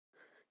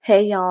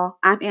Hey y'all,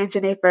 I'm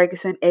Anjanae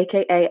Ferguson,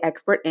 aka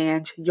Expert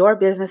Ange, your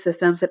business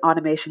systems and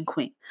automation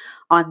queen.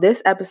 On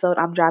this episode,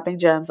 I'm dropping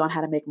gems on how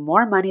to make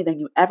more money than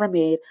you ever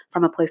made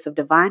from a place of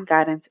divine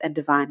guidance and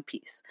divine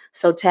peace.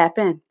 So tap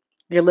in.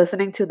 You're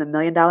listening to the $1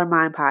 Million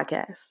Mind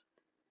Podcast.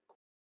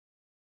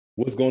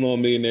 What's going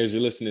on, millionaires?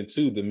 You're listening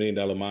to the $1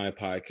 Million Mind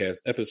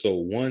Podcast,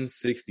 episode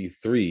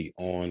 163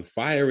 on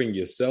firing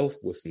yourself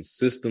with some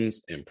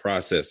systems and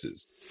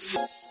processes.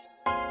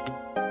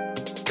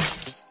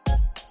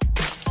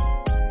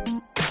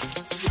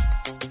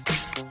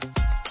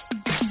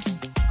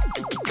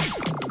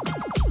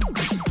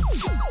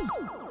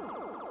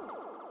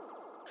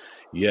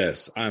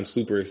 Yes, I'm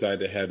super excited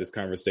to have this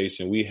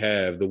conversation. We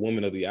have the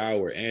woman of the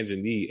hour,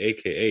 Anjanae,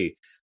 aka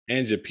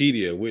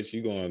Angepedia, which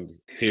you're going to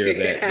hear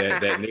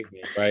that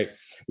nickname, right?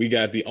 We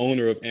got the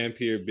owner of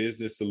Ampere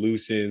Business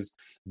Solutions,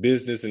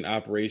 business and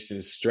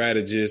operations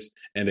strategist,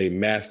 and a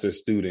master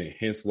student.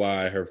 Hence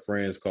why her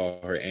friends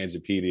call her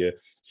Angepedia.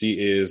 She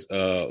is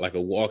like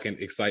a walking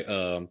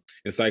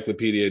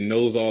encyclopedia,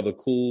 knows all the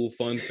cool,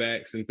 fun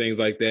facts and things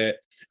like that.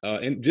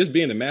 And just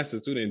being a master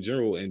student in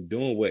general and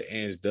doing what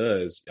Ange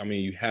does, I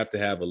mean, you have to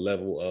have a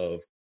level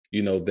of,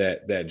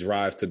 that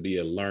drive to be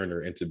a learner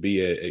and to be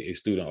a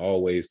student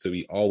always, to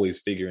be always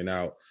figuring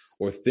out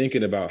or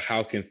thinking about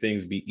how can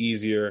things be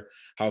easier,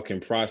 how can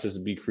processes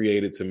be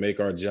created to make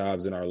our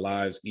jobs and our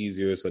lives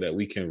easier so that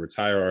we can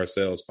retire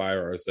ourselves,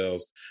 fire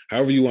ourselves,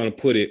 however you want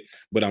to put it.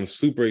 But I'm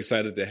super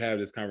excited to have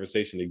this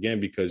conversation again,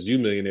 because you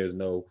millionaires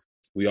know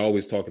we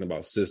always talking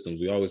about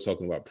systems. We always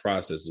talking about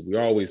processes. We're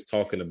always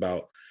talking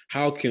about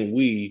how can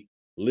we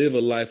live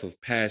a life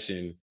of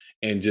passion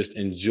and just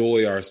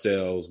enjoy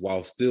ourselves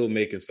while still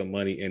making some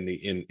money in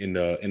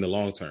the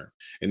long term.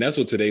 And that's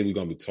what today we're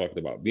going to be talking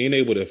about. Being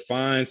able to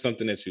find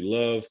something that you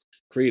love,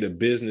 create a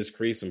business,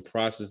 create some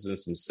processes and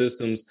some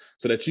systems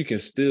so that you can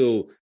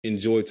still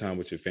enjoy time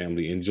with your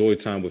family, enjoy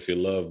time with your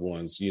loved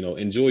ones,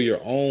 enjoy your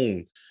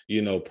own,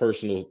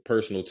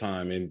 personal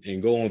time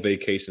and go on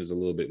vacations a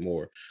little bit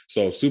more.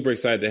 So super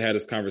excited to have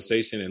this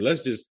conversation, and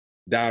let's just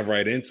dive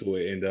right into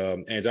it.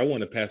 And Ange, I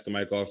want to pass the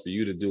mic off for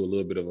you to do a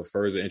little bit of a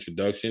further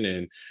introduction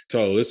and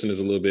tell our listeners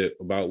a little bit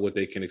about what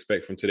they can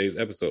expect from today's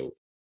episode.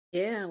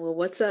 Yeah, well,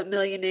 what's up,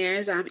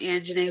 millionaires? I'm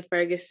Anjanae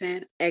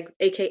Ferguson,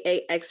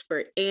 aka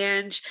Expert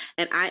Ange,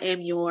 and I am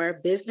your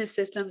business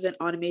systems and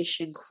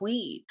automation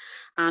queen.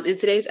 In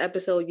today's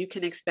episode, you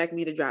can expect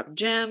me to drop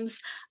gems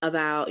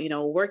about,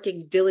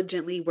 working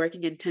diligently,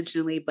 working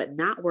intentionally, but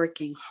not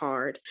working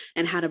hard,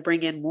 and how to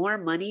bring in more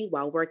money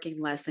while working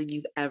less than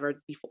you've ever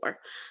before.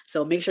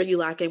 So make sure you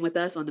lock in with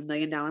us on the $1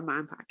 Million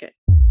Mind Pocket.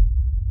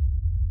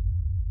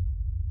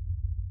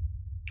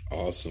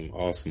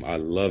 Awesome. I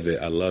love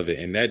it.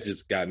 And that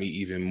just got me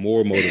even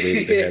more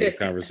motivated to have this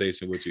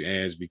conversation with you,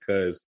 Ange,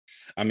 because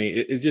I mean,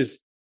 it's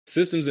just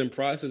systems and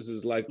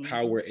processes, like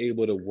how we're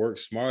able to work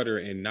smarter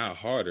and not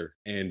harder.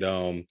 And,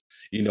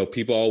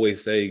 people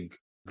always say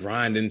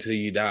grind until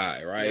you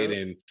die. Right. Yep.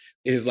 And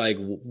it's like,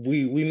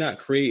 we're not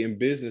creating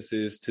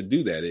businesses to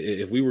do that.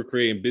 If we were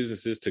creating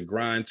businesses to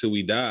grind till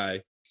we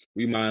die,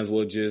 we might as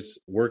well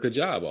just work a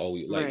job.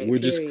 We're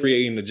just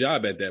creating a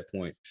job at that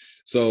point.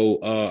 So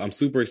I'm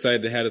super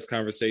excited to have this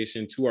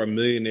conversation. To our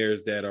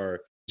millionaires that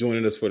are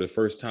joining us for the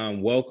first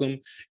time, welcome.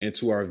 And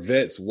to our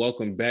vets,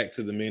 welcome back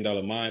to the $1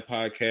 Million Mind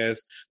Podcast,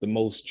 the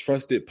most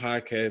trusted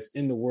podcast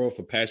in the world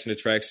for passion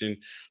attraction.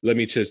 Let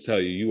me just tell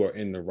you, you are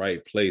in the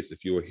right place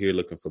if you are here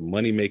looking for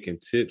money-making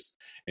tips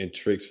and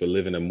tricks for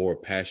living a more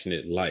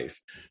passionate life.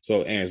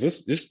 So, Ange,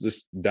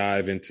 let's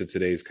dive into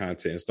today's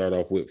content and start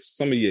off with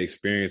some of your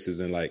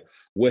experiences and like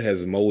what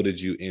has molded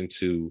you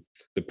into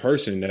the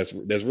person that's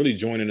really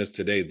joining us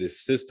today, this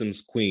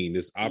systems queen,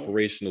 this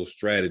operational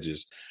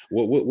strategist.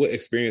 What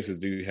experiences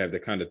do you have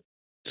that kind of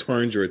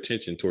turned your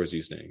attention towards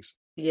these things?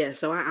 Yeah,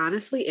 so I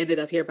honestly ended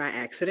up here by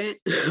accident,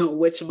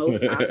 which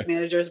most ops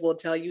managers will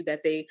tell you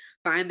that they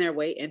find their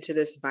way into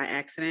this by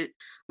accident.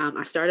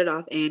 I started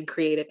off in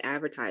creative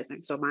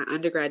advertising. So my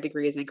undergrad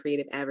degree is in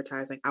creative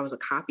advertising. I was a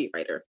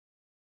copywriter.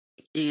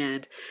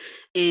 And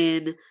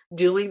in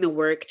doing the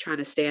work, trying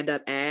to stand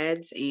up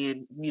ads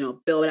and,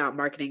 build out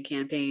marketing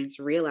campaigns,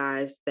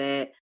 realized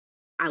that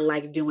I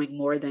like doing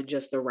more than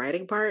just the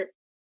writing part.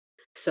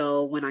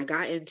 So when I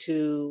got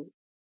into,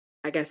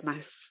 I guess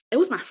it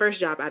was my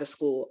first job out of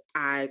school,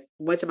 I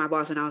went to my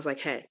boss and I was like,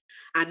 hey,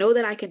 I know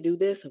that I can do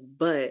this,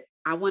 but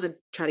I want to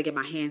try to get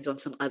my hands on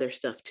some other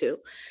stuff too.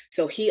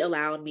 So he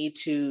allowed me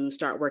to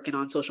start working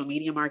on social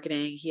media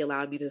marketing. He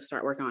allowed me to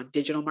start working on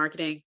digital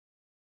marketing.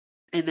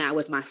 And that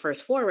was my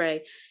first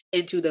foray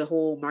into the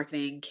whole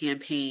marketing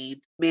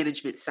campaign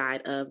management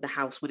side of the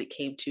house when it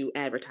came to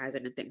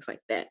advertising and things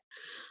like that.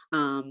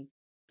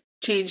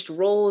 Changed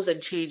roles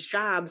and changed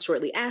jobs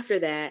shortly after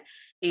that.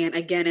 And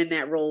again, in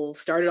that role,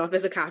 started off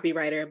as a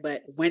copywriter,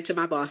 but went to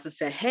my boss and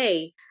said,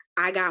 hey,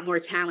 I got more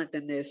talent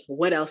than this.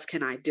 What else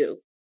can I do?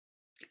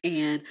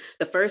 And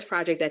the first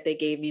project that they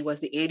gave me was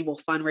the annual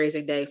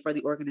fundraising day for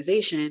the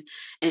organization,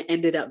 and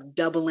ended up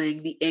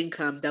doubling the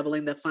income,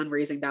 doubling the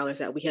fundraising dollars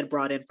that we had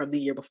brought in from the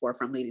year before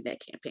from leading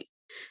that campaign.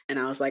 And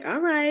I was like, all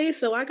right,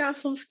 so I got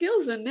some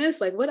skills in this.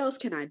 Like, what else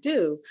can I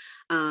do?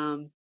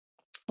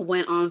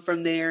 Went on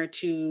from there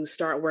to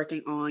start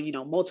working on,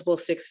 multiple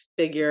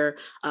six-figure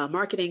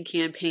marketing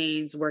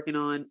campaigns, working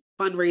on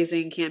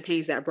fundraising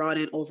campaigns that brought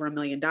in over $1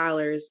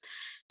 million,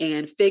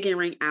 and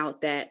figuring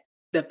out that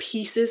the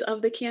pieces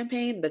of the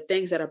campaign, the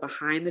things that are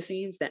behind the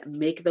scenes that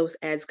make those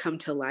ads come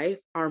to life,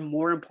 are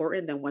more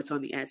important than what's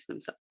on the ads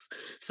themselves.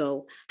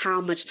 So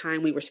how much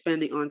time we were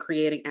spending on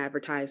creating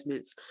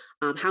advertisements,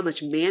 how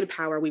much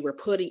manpower we were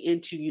putting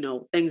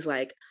into, things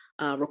like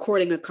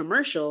recording a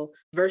commercial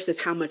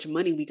versus how much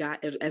money we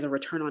got as a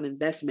return on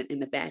investment in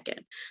the back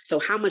end. So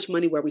how much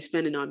money were we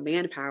spending on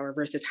manpower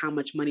versus how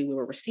much money we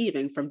were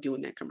receiving from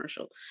doing that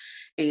commercial?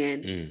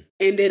 And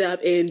ended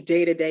up in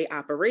day-to-day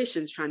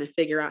operations trying to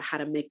figure out how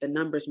to make the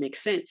numbers make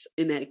sense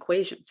in that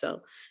equation.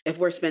 So if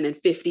we're spending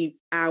 50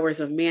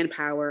 hours of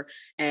manpower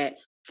at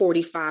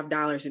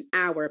 $45 an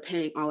hour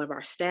paying all of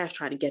our staff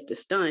trying to get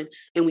this done,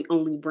 and we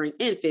only bring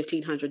in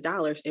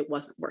 $1,500, it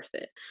wasn't worth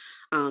it.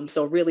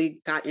 So really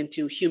got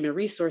into human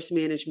resource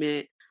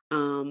management,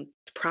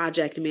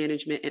 project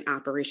management, and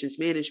operations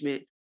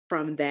management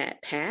from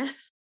that path.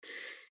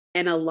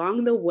 And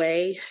along the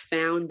way,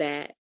 found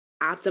that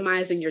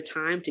optimizing your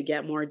time to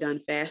get more done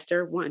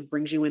faster, one,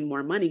 brings you in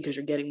more money because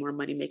you're getting more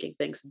money making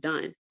things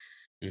done.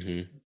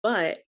 Mm-hmm.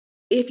 But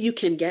if you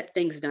can get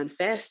things done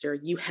faster,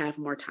 you have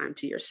more time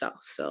to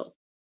yourself. So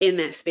in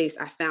that space,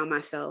 I found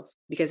myself,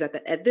 because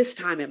at this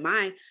time in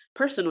my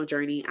personal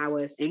journey, I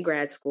was in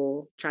grad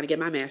school trying to get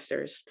my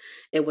master's.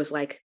 It was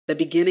like the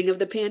beginning of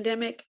the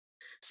pandemic.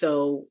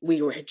 So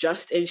we were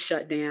just in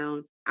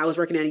shutdown. I was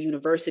working at a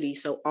university.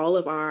 So all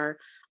of our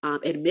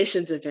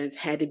admissions events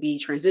had to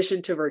be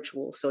transitioned to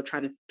virtual. So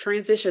trying to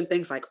transition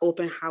things like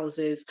open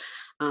houses,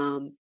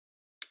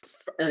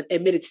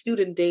 admitted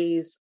student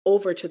days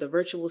over to the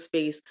virtual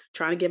space,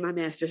 trying to get my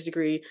master's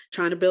degree,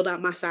 trying to build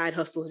out my side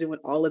hustles, doing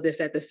all of this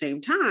at the same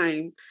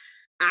time.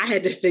 I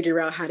had to figure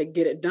out how to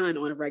get it done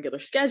on a regular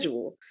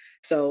schedule.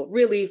 So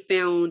really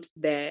found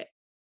that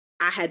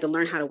I had to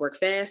learn how to work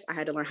fast. I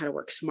had to learn how to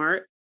work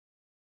smart.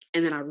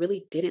 And then I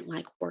really didn't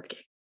like working.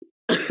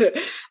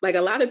 Like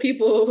a lot of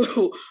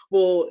people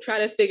will try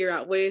to figure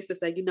out ways to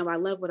say, I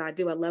love what I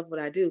do. I love what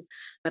I do,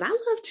 but I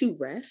love to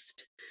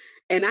rest.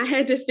 And I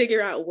had to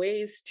figure out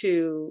ways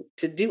to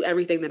do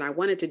everything that I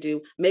wanted to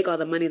do, make all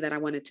the money that I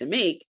wanted to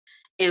make,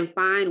 and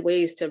find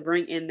ways to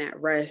bring in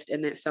that rest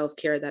and that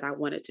self-care that I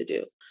wanted to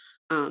do.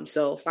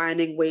 So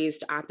finding ways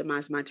to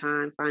optimize my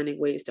time, finding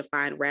ways to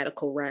find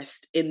radical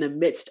rest in the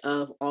midst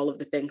of all of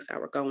the things that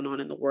were going on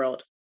in the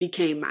world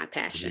became my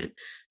passion. Mm-hmm.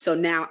 So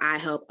now I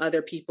help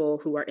other people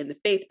who are in the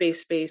faith-based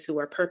space, who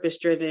are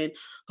purpose-driven,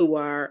 who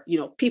are,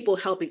 people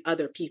helping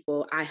other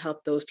people. I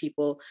help those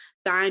people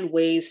find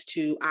ways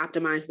to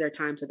optimize their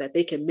time so that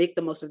they can make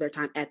the most of their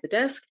time at the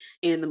desk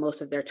and the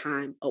most of their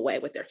time away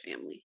with their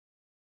family.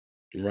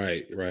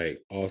 Right.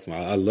 Awesome.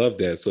 I love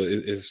that. So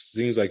it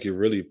seems like you're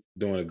really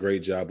doing a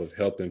great job of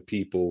helping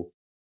people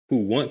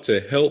who want to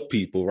help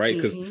people, right?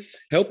 Because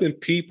helping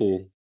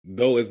people,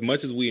 though, as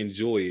much as we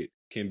enjoy it,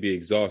 can be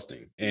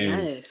exhausting.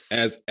 And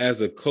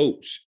as a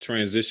coach,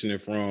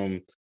 transitioning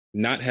from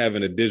not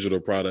having a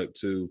digital product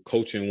to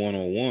coaching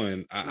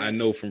one-on-one, I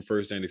know from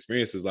firsthand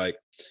experiences, like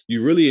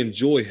you really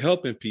enjoy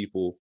helping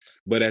people,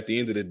 but at the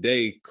end of the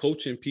day,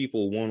 coaching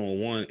people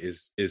one-on-one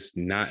is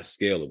not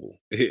scalable.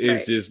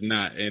 It's just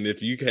not. And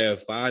if you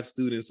have 5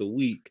 students a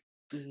week,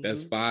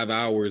 that's 5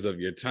 hours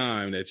of your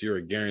time that you're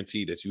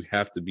guaranteed that you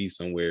have to be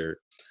somewhere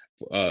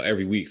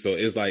every week. So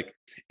it's like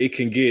it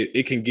can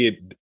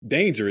get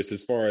dangerous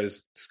as far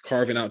as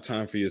carving out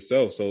time for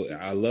yourself. So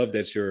I love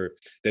that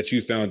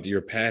you found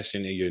your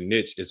passion and your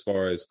niche as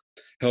far as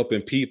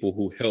helping people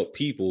who help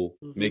people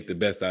make the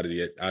best out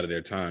of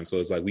their time. So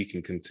it's like we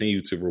can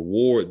continue to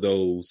reward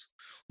those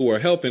who are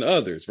helping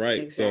others,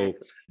 right? Exactly.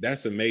 So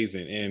that's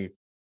amazing. And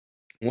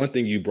one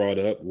thing you brought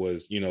up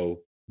was,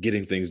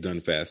 getting things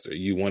done faster.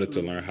 You wanted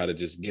to learn how to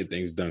just get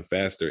things done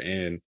faster.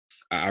 And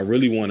I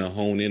really want to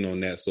hone in on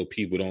that so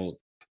people don't,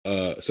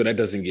 so that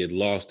doesn't get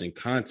lost in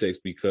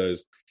context,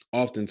 because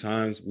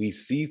oftentimes we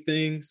see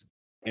things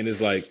and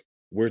it's like,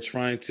 we're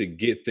trying to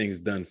get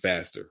things done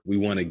faster. We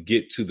want to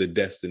get to the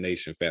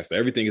destination faster.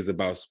 Everything is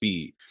about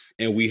speed.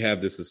 And we have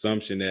this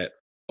assumption that,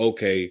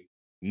 okay,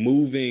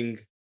 moving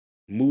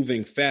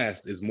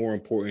fast is more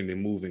important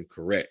than moving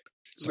correct.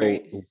 So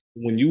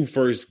when you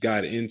first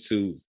got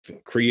into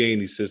creating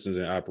these systems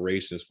and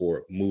operations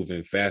for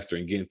moving faster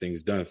and getting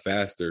things done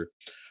faster,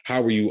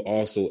 how were you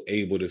also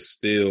able to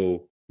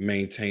still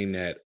maintain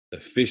that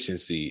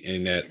efficiency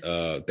and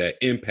that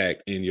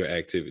impact in your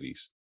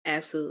activities?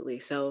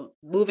 Absolutely. So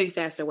moving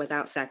faster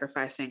without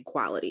sacrificing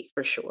quality,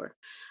 for sure.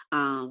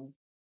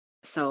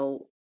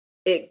 So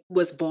it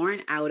was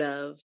born out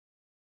of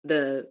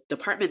the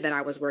department that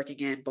I was working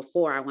in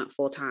before I went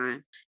full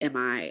time in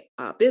my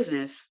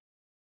business.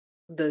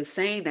 the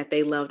saying that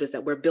they loved is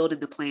that we're building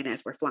the plane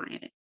as we're flying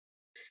it.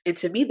 And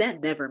to me,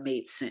 that never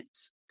made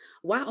sense.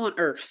 Why on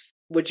earth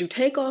would you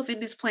take off in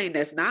this plane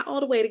that's not all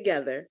the way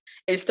together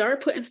and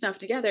start putting stuff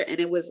together? And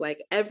it was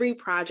like every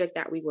project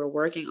that we were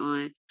working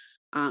on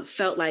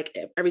felt like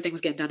everything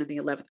was getting done in the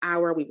 11th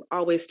hour. We were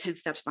always 10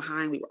 steps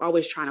behind. We were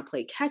always trying to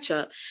play catch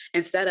up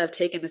instead of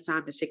taking the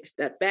time to take a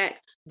step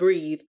back,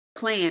 breathe,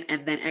 plan,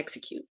 and then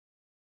execute.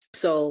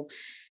 So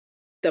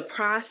the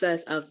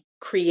process of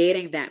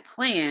creating that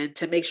plan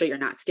to make sure you're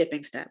not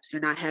skipping steps,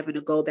 you're not having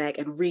to go back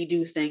and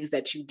redo things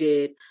that you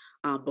did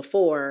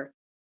before,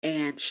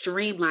 and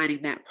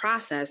streamlining that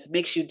process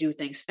makes you do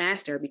things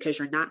faster because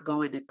you're not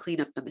going to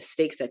clean up the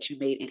mistakes that you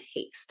made in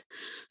haste.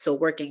 So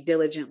working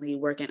diligently,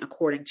 working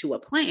according to a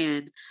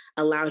plan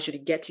allows you to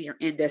get to your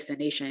end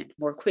destination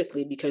more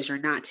quickly because you're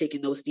not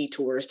taking those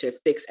detours to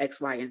fix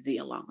X, Y, and Z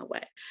along the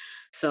way.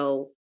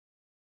 So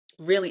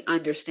really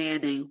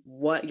understanding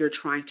what you're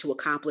trying to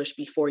accomplish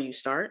before you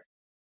start,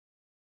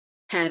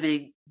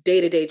 having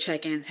day-to-day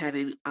check-ins,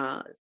 having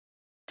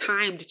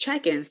timed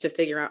check-ins to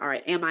figure out, all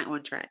right, am I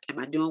on track? Am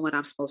I doing what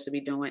I'm supposed to be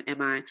doing? Am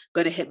I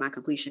going to hit my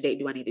completion date?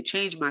 Do I need to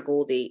change my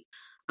goal date?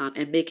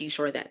 And making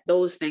sure that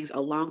those things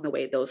along the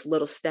way, those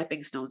little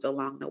stepping stones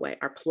along the way,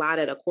 are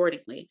plotted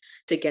accordingly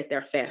to get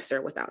there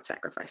faster without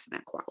sacrificing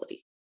that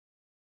quality.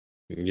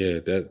 Yeah,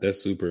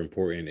 that's super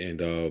important.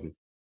 And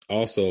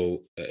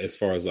also as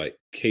far as like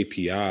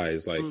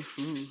KPIs, like,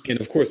 and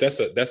of course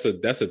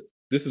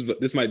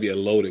this might be a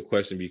loaded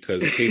question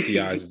because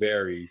KPIs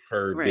vary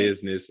per Right.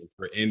 business and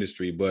per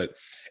industry. But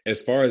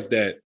as far as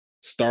that,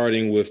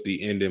 starting with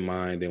the end in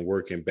mind and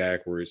working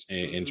backwards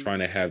and trying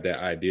to have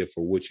that idea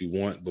for what you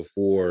want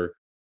before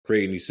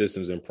creating these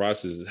systems and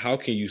processes, how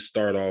can you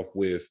start off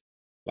with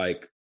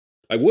like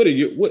what are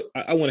your, what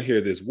I want to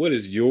hear this, what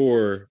is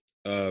your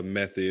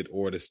method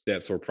or the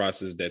steps or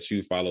process that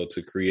you follow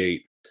to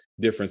create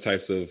different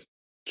types of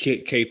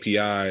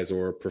KPIs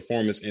or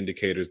performance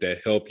indicators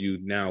that help you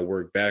now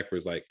work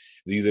backwards? Like,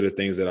 these are the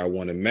things that I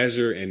want to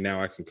measure, and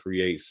now I can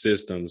create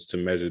systems to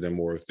measure them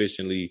more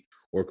efficiently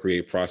or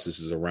create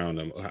processes around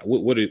them.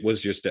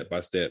 What's your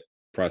step-by-step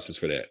process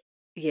for that?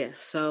 Yeah.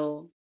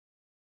 So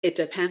it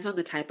depends on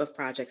the type of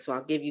project. So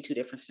I'll give you two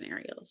different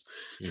scenarios.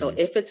 So Mm-hmm.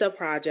 if it's a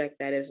project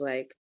that is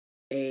like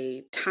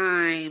a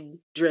time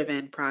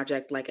driven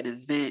project, like an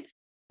event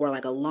or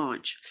like a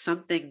launch,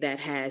 something that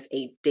has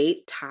a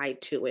date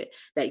tied to it,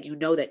 that you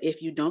know that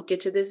if you don't get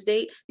to this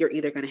date, you're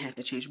either going to have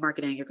to change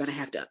marketing, you're going to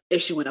have to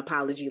issue an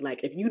apology.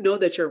 Like if you know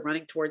that you're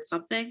running towards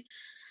something,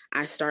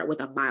 I start with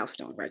a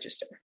milestone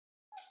register.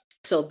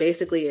 So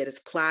basically, it is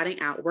plotting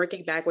out,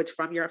 working backwards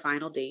from your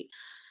final date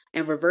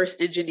and reverse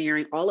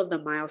engineering all of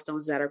the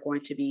milestones that are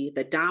going to be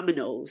the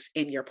dominoes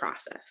in your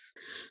process.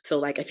 So,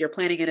 like if you're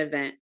planning an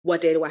event,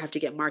 what day do I have to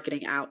get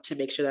marketing out to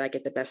make sure that I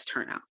get the best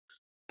turnout?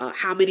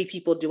 How many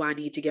people do I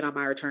need to get on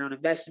my return on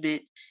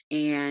investment?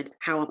 And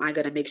how am I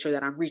going to make sure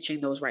that I'm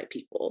reaching those right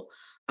people?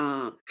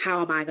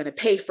 How am I going to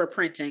pay for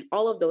printing?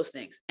 All of those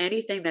things.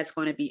 Anything that's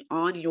going to be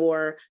on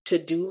your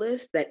to-do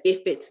list that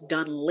if it's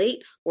done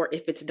late or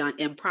if it's done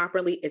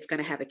improperly, it's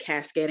going to have a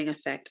cascading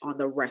effect on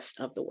the rest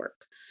of the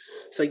work.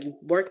 So you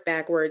work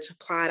backwards,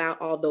 plot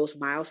out all those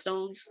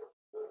milestones.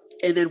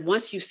 And then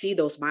once you see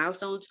those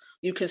milestones,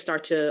 you can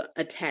start to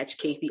attach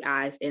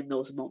KPIs in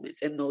those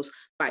moments, in those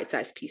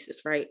bite-sized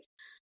pieces, right?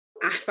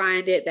 I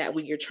find it that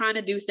when you're trying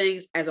to do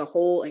things as a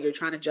whole and you're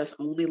trying to just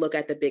only look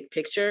at the big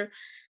picture,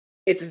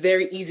 it's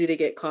very easy to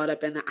get caught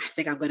up in I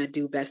think I'm going to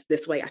do best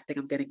this way. I think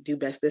I'm going to do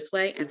best this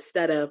way,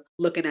 instead of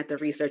looking at the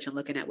research and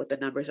looking at what the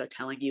numbers are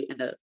telling you and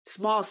the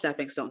small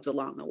stepping stones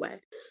along the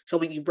way. So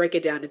when you break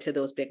it down into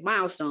those big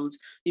milestones,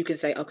 you can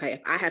say, okay,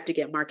 if I have to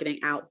get marketing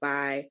out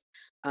by,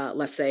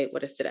 let's say,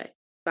 what is today?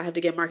 If I have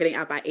to get marketing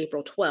out by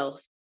April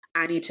 12th,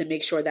 I need to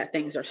make sure that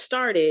things are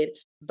started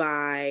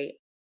by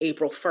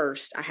April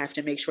 1st. I have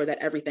to make sure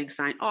that everything's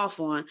signed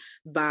off on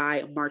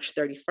by March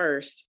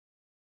 31st.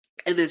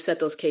 And then set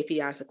those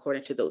KPIs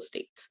according to those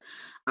dates.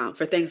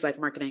 For things like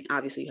marketing,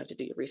 obviously you have to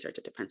do your research.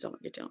 It depends on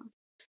what you're doing.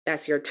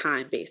 That's your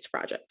time-based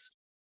projects.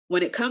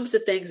 When it comes to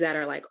things that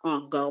are like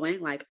ongoing,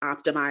 like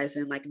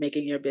optimizing, like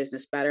making your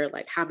business better,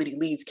 like how many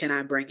leads can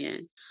I bring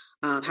in,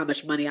 how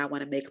much money I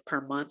want to make per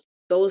month,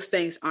 those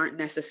things aren't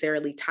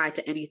necessarily tied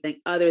to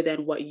anything other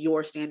than what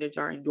your standards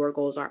are and your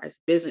goals are as a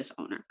business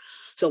owner.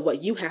 So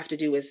what you have to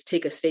do is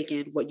take a stake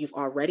in what you've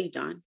already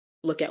done,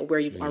 look at where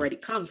you've already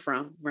come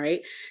from,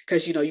 right?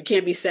 Because you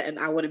can't be setting,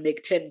 I want to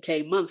make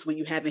 10K months when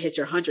you haven't hit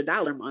your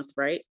 $100 month,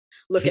 right?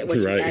 Look at what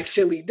you've Right.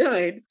 actually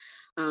done.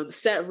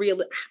 Set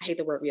real, I hate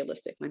the word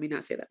realistic. Let me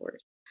not say that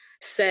word.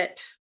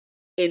 Set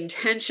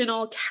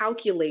intentional,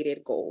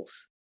 calculated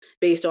goals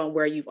based on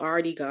where you've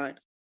already gone,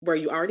 where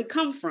you already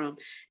come from,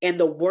 and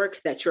the work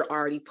that you're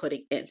already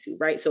putting into,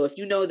 right? So if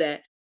you know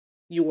that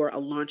you are a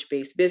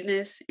launch-based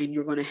business and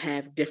you're going to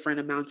have different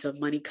amounts of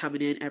money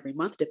coming in every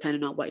month,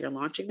 depending on what you're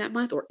launching that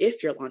month, or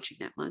if you're launching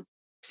that month,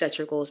 set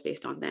your goals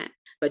based on that.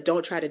 But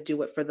don't try to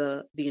do it for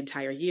the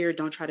entire year.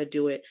 Don't try to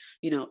do it,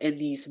 in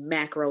these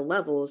macro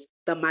levels.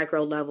 The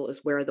micro level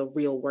is where the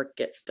real work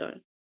gets done.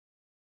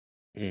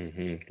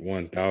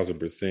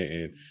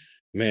 1000%. And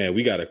man,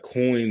 we got to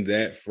coin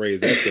that phrase.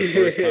 That's the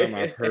first time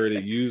I've heard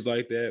it used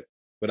like that.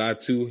 But I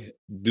too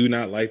do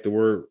not like the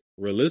word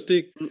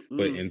realistic,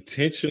 but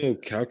intentional,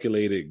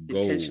 calculated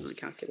Intentional, goals.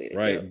 calculated.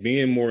 Right, Yep.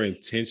 being more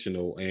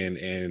intentional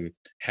and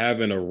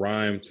having a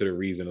rhyme to the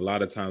reason. A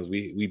lot of times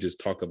we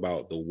just talk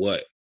about the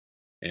what,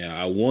 and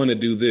I want to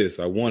do this,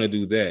 I want to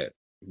do that,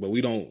 but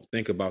we don't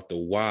think about the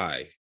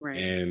why. Right.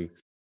 And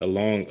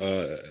along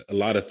a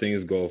lot of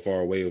things go a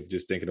far way of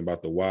just thinking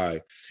about the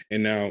why.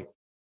 And now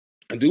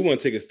I do want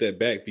to take a step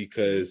back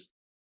because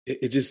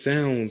it just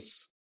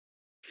sounds,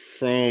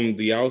 from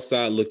the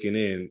outside looking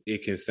in,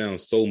 it can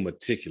sound so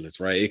meticulous,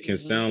 right? It can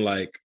sound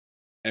like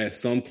at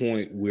some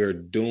point we're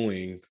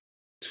doing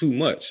too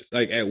much.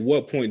 Like, at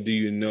what point do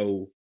you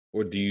know,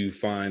 or do you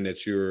find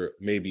that you're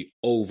maybe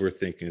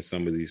overthinking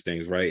some of these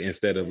things, right?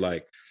 Instead of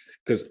like,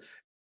 because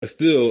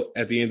still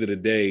at the end of the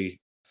day,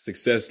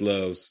 success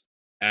loves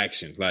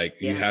action. Like,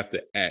 you have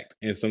to act.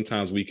 And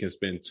sometimes we can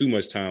spend too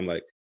much time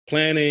like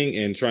planning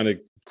and trying to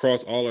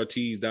cross all our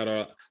T's, dot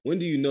our. When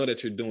do you know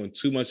that you're doing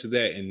too much of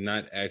that and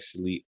not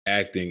actually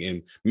acting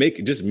and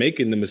making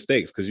the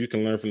mistakes? Because you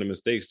can learn from the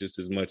mistakes just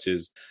as much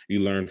as you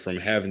learn from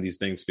having these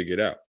things figured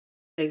out.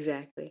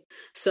 Exactly.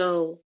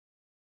 So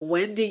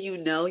when do you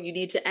know you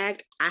need to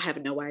act? I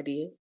have no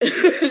idea.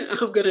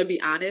 I'm gonna be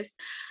honest.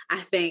 I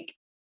think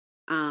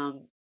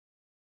um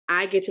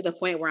I get to the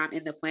point where I'm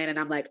in the plan and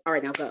I'm like, all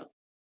right, now go.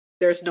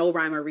 There's no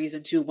rhyme or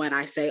reason to when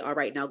I say, all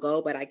right, now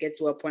go. But I get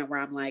to a point where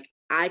I'm like,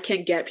 I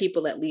can get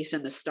people at least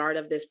in the start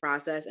of this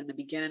process, in the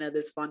beginning of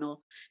this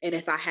funnel. And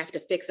if I have to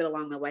fix it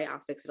along the way, I'll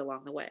fix it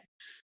along the way.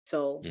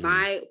 So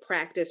my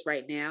practice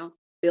right now,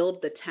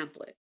 build the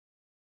template.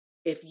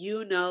 If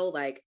you know,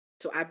 like,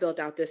 so I built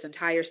out this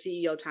entire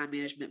CEO time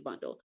management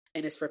bundle,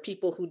 and it's for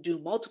people who do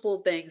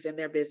multiple things in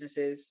their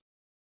businesses,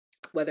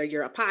 whether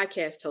you're a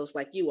podcast host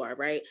like you are,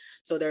 right?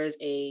 So there's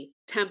a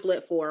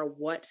template for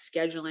what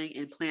scheduling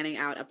and planning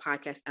out a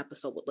podcast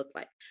episode would look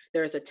like.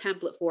 There's a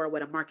template for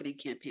what a marketing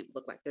campaign would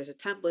look like. There's a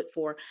template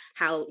for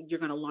how you're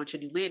going to launch a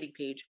new landing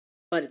page,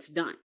 but it's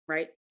done,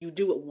 right? You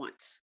do it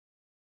once.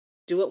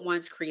 Do it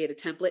once, create a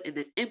template, and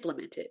then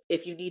implement it.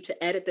 If you need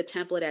to edit the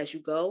template as you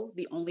go,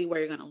 the only way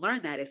you're going to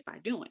learn that is by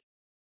doing.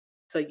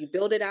 So you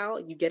build it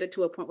out, you get it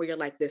to a point where you're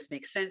like, this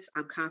makes sense.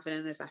 I'm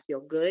confident in this. I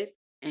feel good.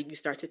 And you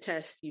start to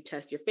test. You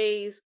test your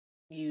phase,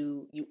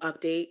 you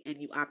update and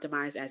you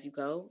optimize as you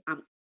go.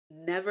 I'm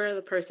never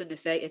the person to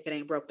say, if it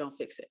ain't broke, don't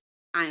fix it.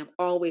 I am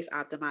always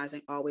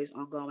optimizing, always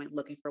ongoing,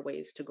 looking for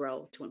ways to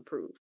grow, to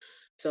improve.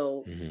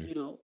 So,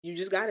 you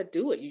just got to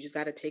do it. You just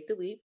got to take the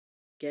leap,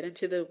 get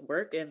into the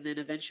work, and then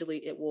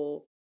eventually it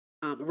will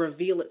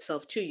reveal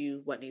itself to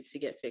you what needs to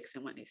get fixed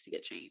and what needs to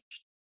get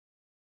changed.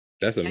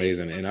 That's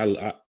amazing. And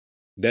I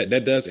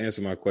that does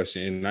answer my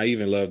question. And I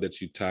even love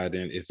that you tied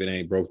in, if it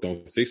ain't broke,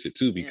 don't fix it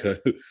too, because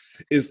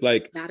it's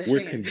like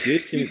we're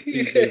conditioned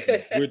to just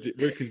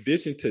we're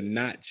conditioned to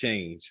not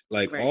change.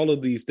 Like all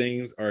of these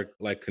things are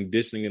like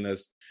conditioning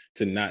us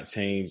to not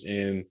change.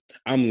 And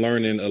I'm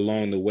learning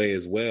along the way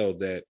as well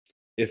that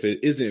if it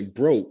isn't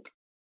broke,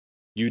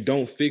 you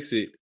don't fix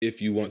it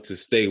if you want to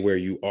stay where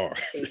you are.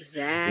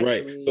 Exactly.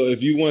 Right. So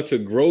if you want to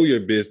grow your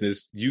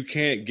business, you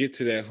can't get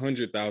to that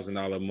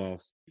 $100,000 a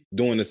month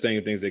doing the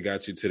same things that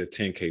got you to the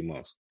 10K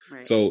month.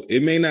 Right. So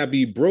it may not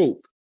be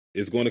broke.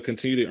 It's going to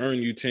continue to earn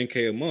you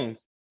 10K a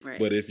month. Right.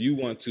 But if you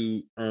want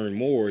to earn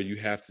more, you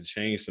have to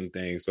change some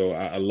things. So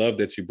I love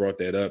that you brought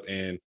that up.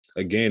 And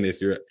again,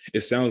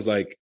 it sounds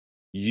like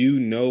you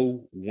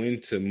know when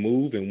to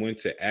move and when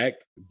to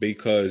act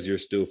because you're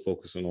still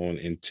focusing on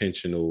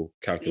intentional,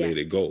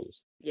 calculated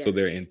goals. Yeah. So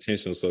they're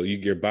intentional. So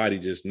your body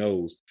just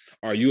knows.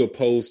 Are you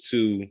opposed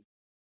to,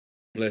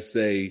 let's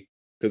say,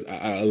 because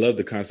I love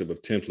the concept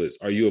of templates.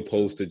 Are you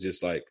opposed to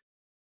just like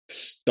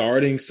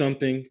starting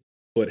something,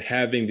 but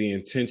having the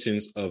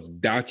intentions of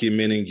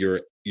documenting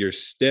your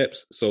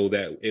steps so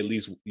that at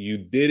least you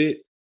did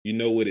it, you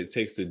know what it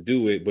takes to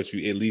do it, but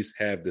you at least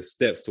have the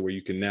steps to where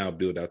you can now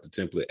build out the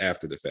template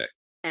after the fact?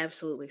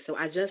 Absolutely. So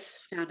I just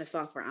found a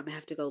software. I'm gonna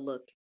have to go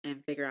look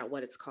and figure out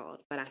what it's called.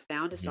 But I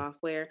found a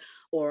software,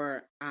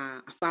 or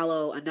I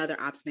follow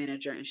another ops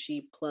manager, and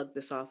she plugged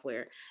the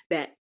software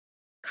that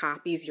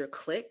copies your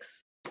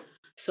clicks.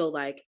 So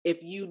like,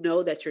 if you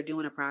know that you're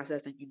doing a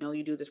process and you know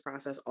you do this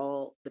process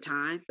all the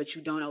time, but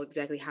you don't know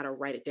exactly how to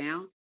write it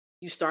down,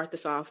 you start the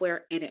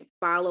software and it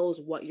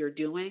follows what you're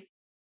doing,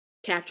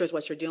 captures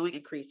what you're doing,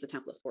 and creates the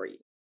template for you.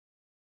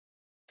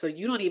 So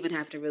you don't even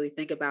have to really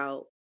think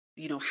about,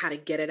 how to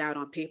get it out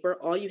on paper.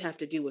 All you have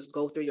to do is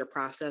go through your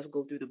process,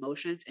 go through the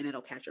motions, and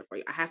it'll capture it for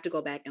you. I have to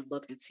go back and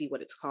look and see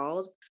what it's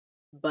called,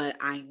 but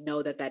I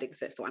know that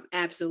exists. So I'm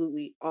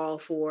absolutely all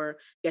for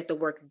get the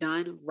work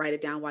done, write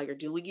it down while you're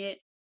doing it.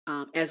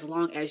 As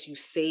long as you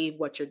save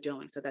what you're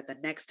doing so that the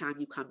next time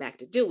you come back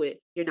to do it,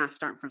 you're not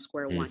starting from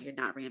square one. You're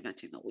not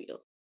reinventing the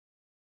wheel.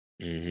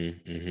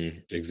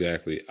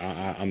 Exactly.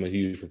 I'm a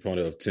huge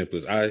proponent of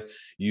templates. I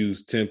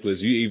use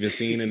templates. You even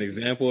seen an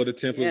example of the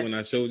template when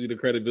I showed you the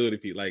credibility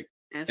piece. Like,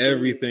 Absolutely.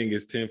 Everything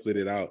is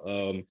templated out.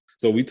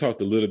 So we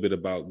talked a little bit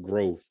about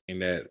growth in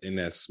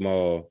that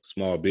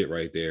small bit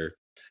right there.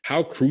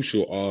 How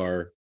crucial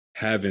are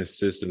having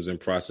systems and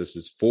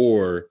processes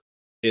for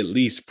at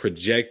least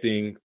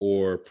projecting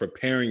or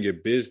preparing your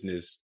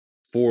business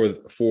for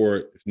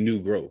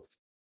new growth?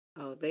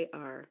 Oh, they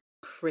are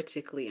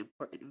critically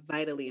important,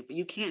 vitally important.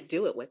 You can't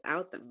do it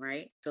without them,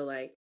 right? So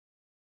like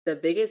the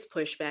biggest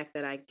pushback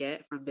that I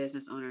get from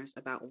business owners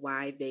about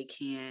why they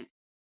can't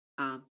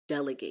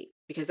delegate,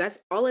 because that's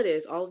all it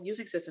is. All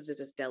using systems is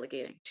just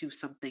delegating to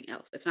something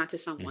else. It's not to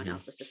someone Mm-hmm.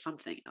 else, it's to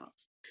something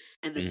else.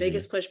 And the Mm-hmm.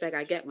 biggest pushback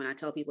I get when I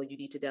tell people you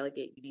need to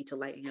delegate, you need to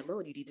lighten your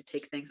load, you need to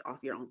take things off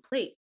your own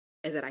plate,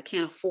 is that I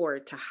can't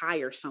afford to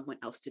hire someone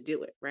else to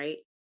do it, right?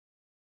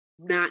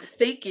 Not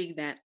thinking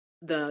that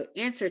the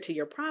answer to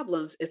your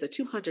problems is a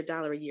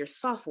 $200 a year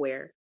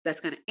software that's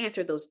going to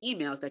answer those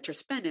emails that you're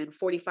spending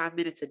 45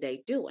 minutes a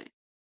day doing.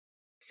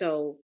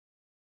 So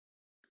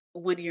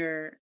when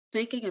you're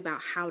thinking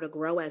about how to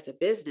grow as a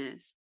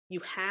business, you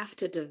have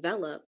to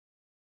develop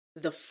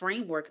the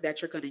framework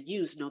that you're going to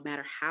use no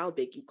matter how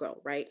big you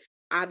grow, right?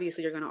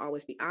 Obviously, you're going to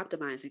always be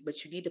optimizing,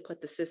 but you need to put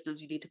the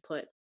systems, you need to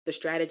put the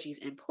strategies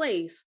in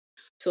place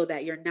so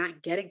that you're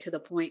not getting to the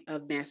point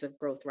of massive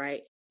growth,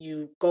 right?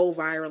 You go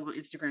viral on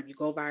Instagram, you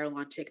go viral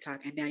on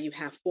TikTok, and now you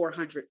have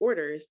 400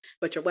 orders,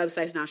 but your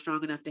website's not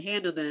strong enough to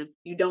handle them.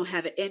 You don't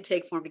have an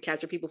intake form to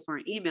capture people for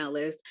an email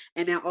list.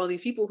 And now all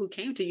these people who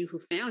came to you, who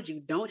found you,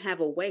 don't have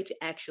a way to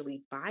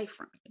actually buy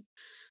from you.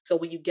 So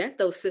when you get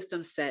those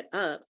systems set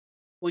up,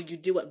 when you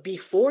do it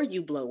before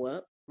you blow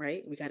up,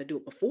 right? We got to do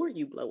it before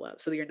you blow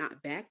up so you're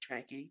not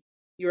backtracking.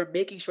 You're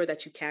making sure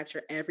that you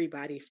capture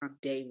everybody from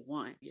day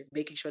one. You're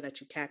making sure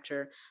that you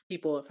capture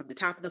people from the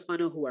top of the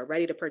funnel who are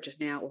ready to purchase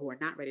now or who are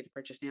not ready to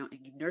purchase now, and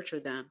you nurture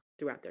them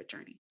throughout their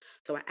journey.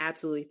 So I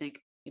absolutely think,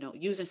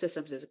 using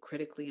systems is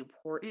critically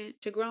important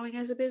to growing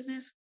as a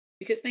business,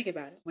 because think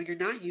about it. When you're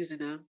not using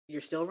them, you're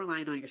still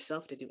relying on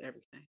yourself to do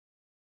everything,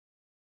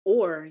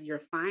 or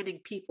you're finding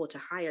people to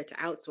hire to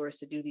outsource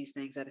to do these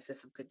things that a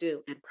system could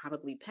do, and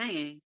probably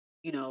paying,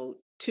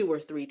 2 or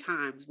 3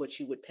 times what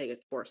you would pay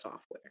for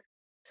software.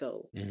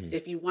 So Mm-hmm.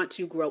 if you want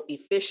to grow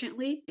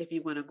efficiently, if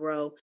you want to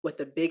grow with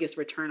the biggest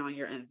return on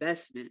your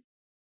investment,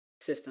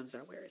 systems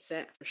are where it's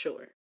at for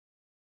sure.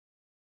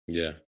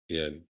 Yeah,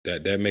 yeah,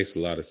 that makes a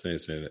lot of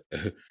sense, and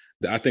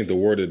I think the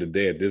word of the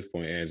day at this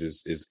point, Ange,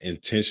 is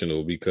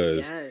intentional.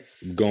 Because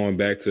Yes. going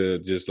back to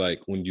just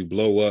like when you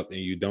blow up and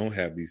you don't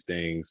have these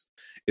things,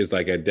 it's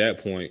like at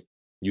that point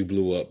you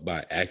blew up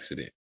by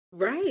accident.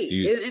 Right.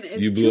 You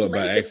And you it's blew too up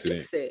by late to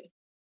accident. fix it.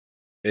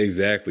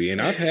 Exactly.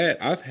 And I've had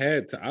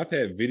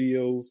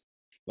videos,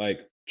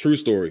 like, true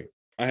story.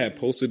 I had Mhm.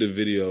 posted a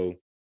video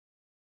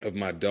of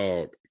my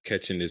dog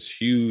catching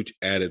this huge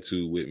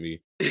attitude with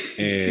me.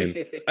 And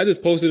I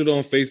just posted it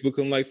on Facebook.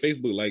 I'm like,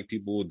 Facebook like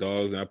people with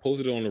dogs. And I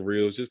posted it on the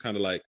reels, just kind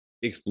of like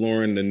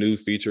exploring the new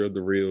feature of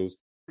the reels.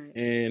 Right.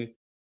 And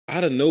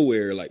out of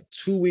nowhere, like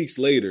 2 weeks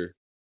later,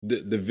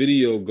 the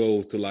video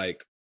goes to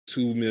like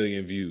 2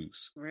 million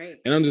views. Right.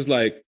 And I'm just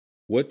like,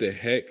 what the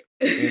heck?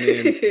 And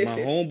then my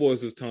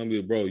homeboys was telling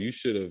me, bro, you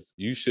should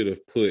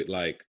have put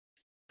like,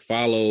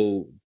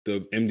 follow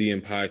the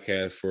MDM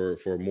podcast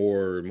for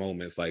more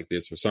moments like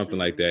this or something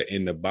like Mhm. that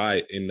in the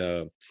bio, in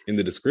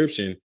the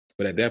description.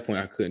 But at that point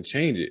I couldn't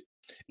change it.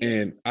 Yeah.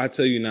 And I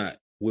tell you not,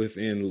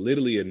 within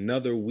literally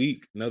another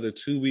week, another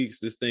 2 weeks,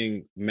 this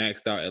thing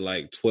maxed out at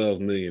like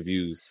 12 million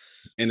views.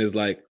 And it's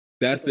like,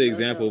 that's People the love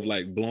example of those.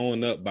 like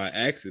blowing up by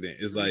accident.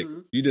 It's like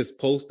Mhm. you just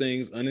post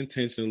things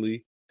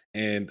unintentionally,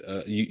 and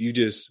you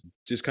just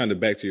kind of,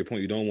 back to your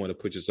point, you don't want to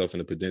put yourself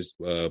in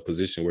a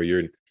position where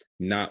you're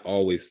not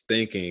always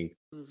thinking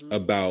Mhm.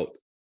 about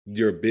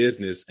your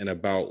business and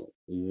about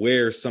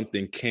where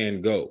something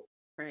can go.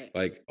 Right.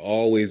 Like,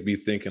 always be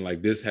thinking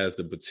like, this has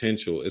the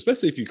potential,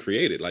 especially if you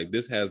create it, like,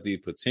 this has the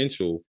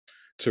potential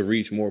to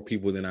reach more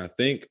people than I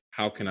think.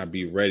 How can I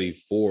be Mhm. ready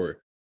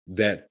for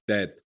that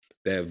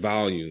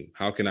volume?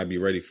 How can I be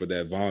ready for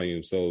that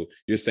volume? So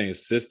you're saying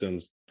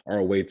systems are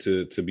a way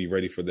to be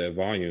ready for that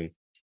volume.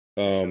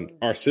 For sure.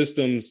 Are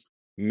systems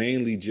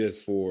mainly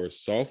just for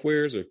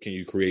softwares, or can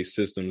you create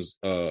systems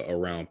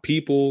around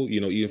people,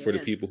 even for the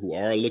Yes. people who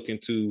are looking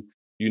to,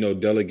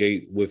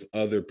 delegate with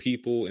other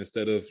people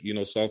instead of,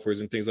 softwares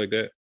and things like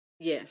that?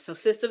 Yeah. So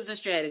systems and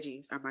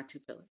strategies are my two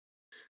pillars.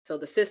 So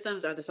the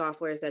systems are the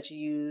softwares that you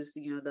use,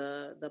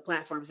 the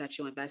platforms that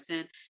you invest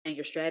in, and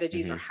your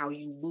strategies are Mm-hmm. how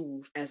you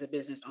move as a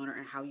business owner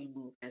and how you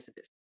move as a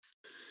business.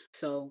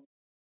 So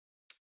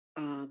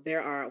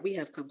we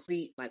have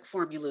complete like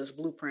formulas,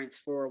 blueprints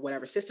for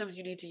whatever systems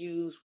you need to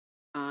use,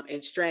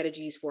 and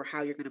strategies for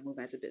how you're going to move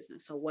as a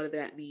business. So what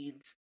that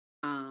means,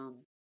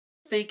 um,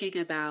 thinking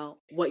about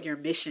what your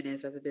mission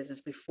is as a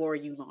business before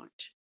you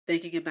launch,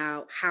 thinking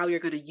about how you're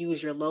going to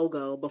use your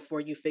logo before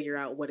you figure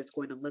out what it's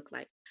going to look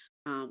like,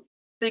 um,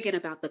 thinking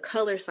about the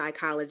color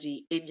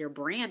psychology in your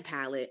brand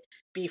palette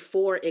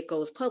before it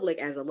goes public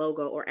as a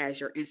logo or as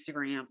your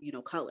Instagram,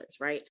 colors,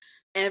 right?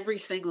 Every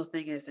single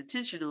thing is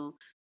intentional,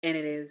 and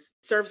it is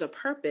serves a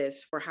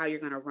purpose for how you're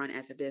going to run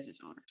as a business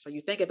owner. So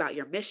you think about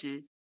your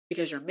mission,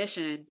 because your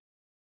mission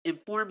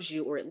informs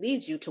you, or it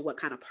leads you to what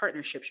kind of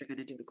partnerships you're going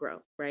to do to grow,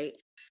 right?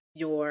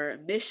 Your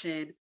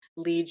mission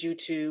leads you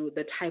to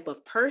the type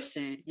of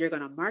person you're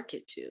going to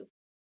market to.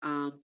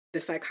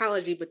 The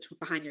psychology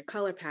behind your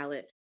color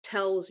palette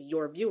tells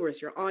your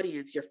viewers, your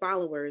audience, your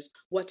followers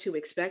what to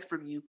expect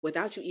from you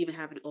without you even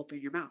having to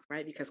open your mouth,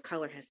 right? Because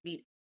color has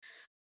meaning.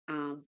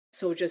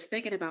 So just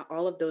thinking about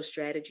all of those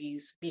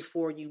strategies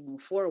before you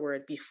move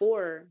forward,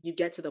 before you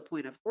get to the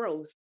point of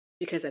growth,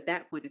 because at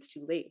that point it's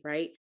too late,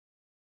 right?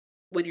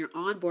 When you're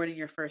onboarding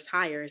your first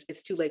hires,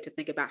 it's too late to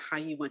think about how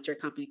you want your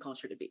company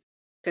culture to be.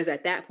 Because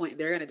at that point,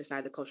 they're going to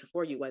decide the culture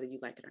for you, whether you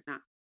like it or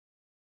not.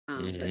 But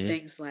Mm-hmm.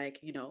 things like,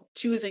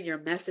 choosing your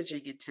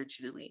messaging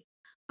intentionally,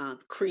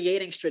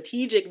 creating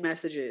strategic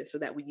messages so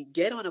that when you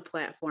get on a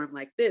platform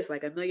like this,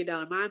 like a Million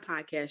Dollar Mind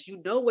podcast,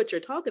 you know what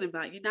you're talking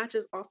about. You're not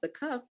just off the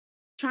cuff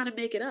trying to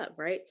make it up,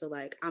 right? So,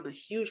 like, I'm a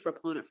huge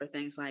proponent for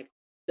things like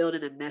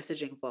building a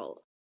messaging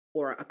vault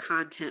or a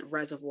content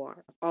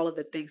reservoir of all of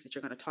the things that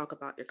you're going to talk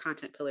about, your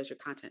content pillars, your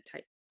content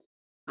type.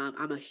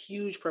 I'm a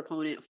huge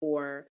proponent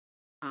for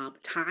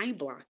time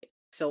blocking.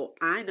 So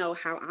I know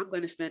how I'm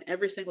going to spend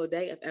every single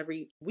day of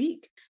every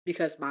week,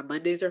 because my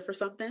Mondays are for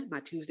something, my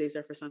Tuesdays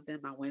are for something,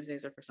 my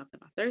Wednesdays are for something,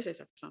 my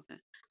Thursdays are for something.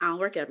 I don't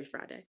work every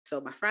Friday.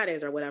 So my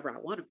Fridays are whatever I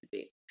want them to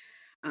be.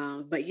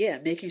 But yeah,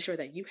 making sure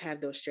that you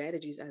have those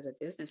strategies as a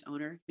business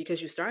owner,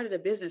 because you started a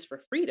business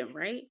for freedom,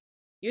 right?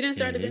 You didn't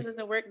start a Mm-hmm. business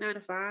to work 9 to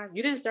 5.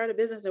 You didn't start a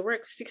business to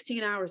work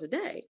 16 hours a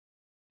day.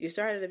 You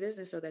started a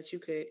business so that you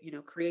could,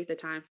 create the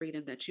time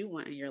freedom that you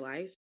want in your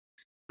life,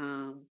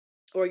 um,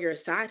 or you're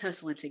side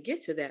hustling to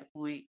get to that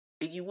point.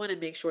 And you want to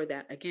make sure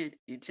that, again,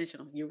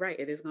 intentional. You're right.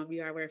 It is going to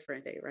be our word for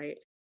a day, right?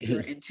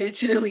 You're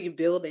intentionally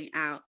building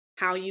out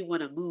how you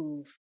want to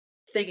move,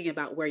 thinking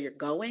about where you're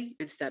going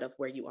instead of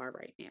where you are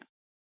right now.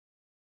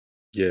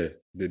 Yeah,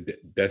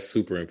 that's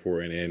super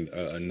important. And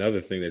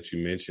another thing that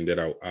you mentioned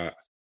that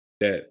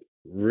that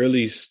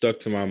really stuck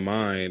to my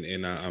mind,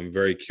 and I'm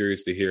very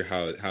curious to hear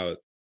how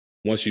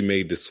once you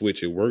made the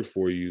switch, it worked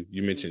for you.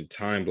 You mentioned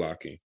time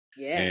blocking,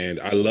 Yeah. and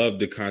I love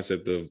the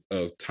concept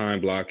of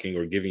time blocking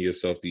or giving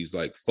yourself these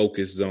like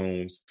focus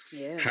zones.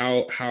 Yeah.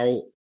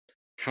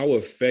 How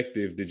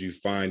effective did you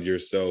find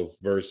yourself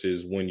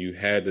versus when you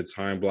had the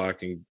time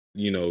blocking,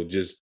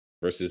 just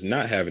versus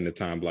not having the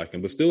time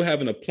blocking, but still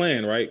having a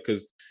plan, right?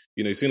 Because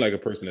you seem like a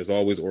person that's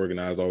always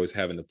organized, always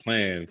having a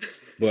plan.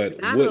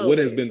 But Not what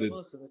has always, been but the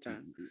most of the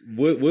time.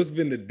 what's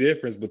been the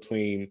difference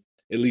between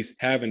at least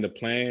having the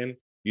plan,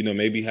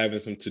 maybe having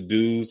some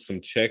to-dos,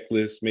 some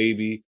checklists,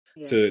 maybe,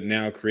 Yeah. to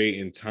now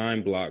creating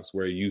time blocks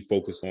where you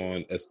focus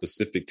on a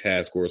specific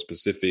task or a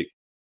specific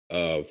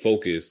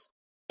focus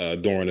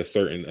during a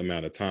certain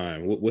amount of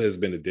time? What has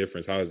been the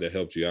difference? How has that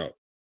helped you out?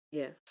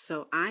 Yeah.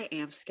 So I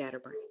am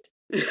scatterbrained.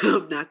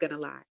 I'm not going to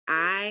lie.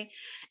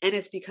 And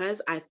it's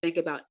because I think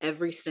about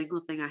every single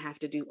thing I have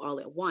to do all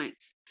at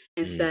once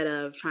Mm, instead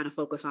of trying to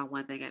focus on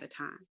one thing at a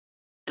time.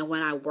 And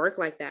when I work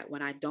like that,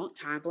 when I don't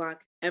time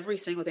block, every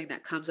single thing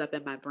that comes up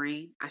in my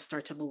brain, I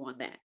start to move on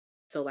that.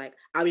 So like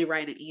I'll be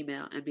writing an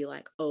email and be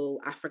like, oh,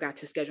 I forgot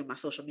to schedule my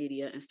social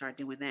media, and start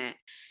doing that.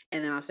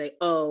 And then I'll say,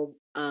 oh,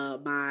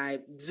 my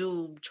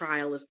Zoom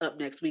trial is up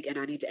next week and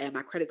I need to add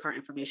my credit card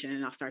information,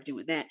 and I'll start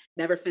doing that.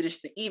 Never finish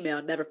the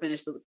email, never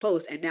finish the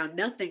post. And now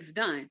nothing's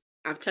done.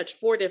 I've touched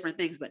 4 different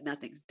things, but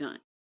nothing's done.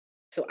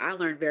 So I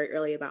learned very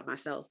early about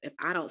myself. If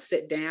I don't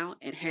sit down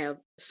and have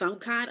some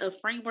kind of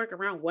framework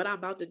around what I'm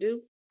about to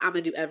do, I'm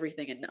gonna do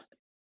everything and nothing.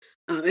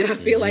 And I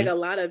feel like hmm a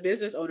lot of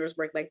business owners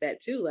work like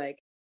that too. Like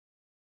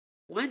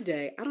one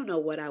day, I don't know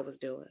what I was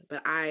doing,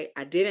 but I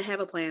didn't have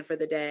a plan for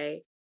the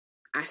day.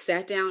 I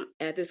sat down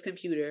at this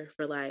computer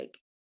for like,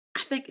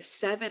 I think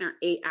 7 or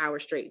 8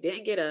 hours straight.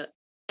 Didn't get up,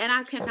 and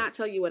I cannot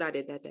tell you what I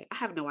did that day. I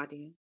have no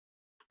idea.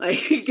 Like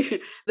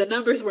the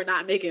numbers were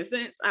not making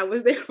sense. I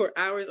was there for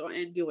hours on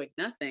end doing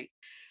nothing.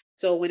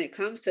 So when it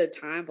comes to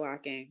time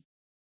blocking,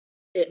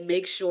 it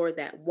makes sure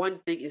that one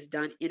thing is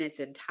done in its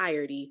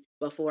entirety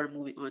before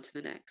moving on to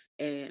the next.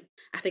 And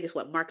I think it's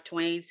what Mark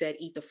Twain said: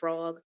 eat the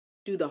frog,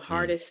 do the mm,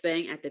 hardest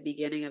thing at the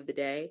beginning of the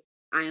day.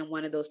 I am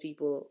one of those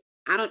people.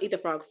 I don't eat the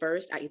frog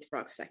first, I eat the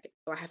frog second.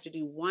 So I have to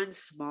do one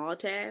small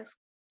task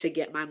to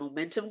get my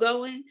momentum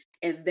going,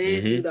 and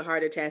then do hmm the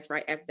harder task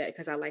right after that,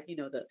 because I like,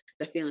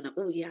 the feeling of,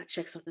 oh yeah, I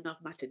checked something off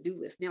my to-do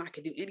list. Now I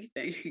can do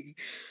anything.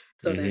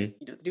 So then,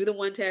 hmm do the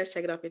one task,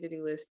 check it off your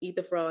to-do list, eat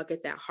the frog,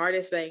 get that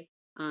hardest thing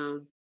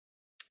um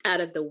out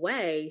of the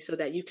way so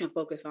that you can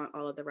focus on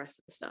all of the rest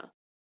of the stuff.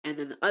 And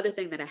then the other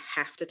thing that I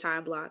have to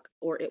time block,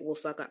 or it will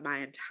suck up my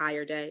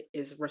entire day,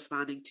 is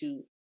responding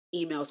to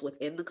emails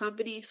within the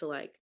company. So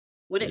like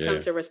when it Yeah.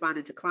 comes to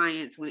responding to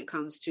clients, when it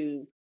comes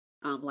to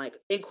like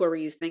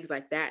inquiries, things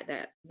like that,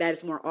 that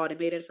is more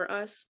automated for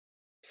us.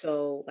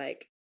 So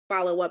like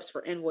follow-ups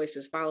for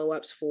invoices,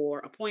 follow-ups for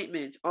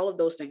appointments, all of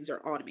those things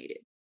are automated.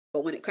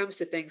 But when it comes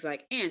to things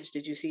like, Ange,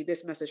 did you see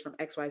this message from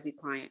XYZ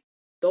client?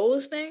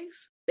 Those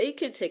things, they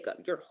can take up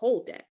your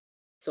whole day.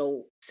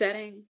 So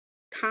setting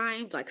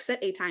times, like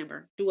set a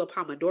timer, do a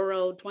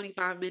Pomodoro,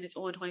 25 minutes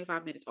on,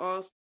 25 minutes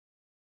off.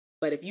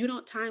 But if you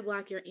don't time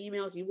block your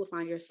emails, you will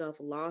find yourself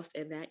lost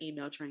in that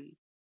email train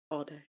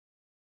all day,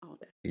 all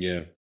day.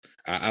 Yeah.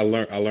 I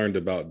learned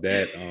about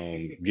that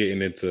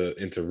getting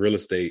into real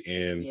estate,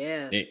 and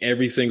Yeah, in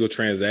every single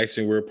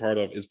transaction we're a part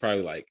of is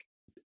probably like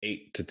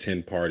 8 to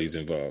 10 parties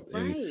involved.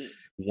 And right.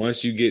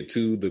 once you get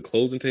to the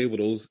closing table,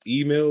 those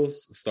emails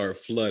start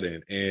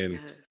flooding. And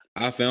Yes.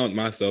 I found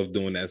myself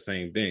doing that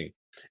same thing.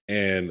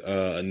 And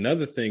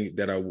another thing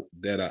that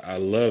I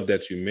love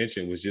that you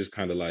mentioned was just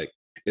kind of like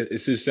it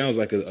just sounds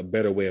like a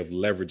better way of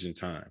leveraging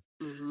time,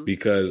 Mm-hmm.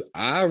 because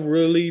I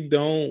really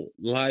don't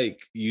like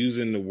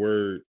using the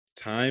word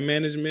time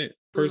management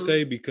per Mm-hmm.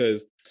 se,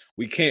 because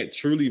we can't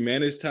truly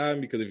manage time,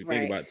 because if you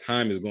think Right. about,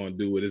 time is going to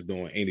do what it's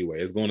doing anyway.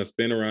 It's going to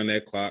spin around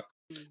that clock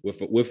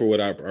Mm-hmm. with or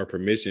without our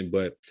permission.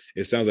 But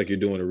it sounds like you're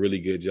doing a really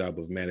good job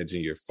of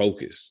managing your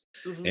focus.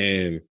 Mm-hmm.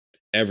 And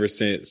ever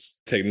since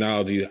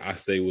technology, I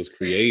say, was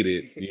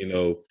created,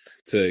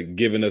 to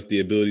giving us the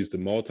abilities to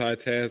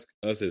multitask,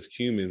 us as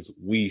humans,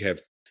 we have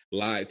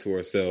lied to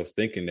ourselves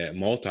thinking that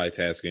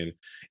multitasking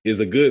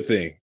is a good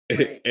thing.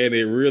 Right. And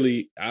it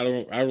really, I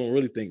don't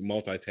really think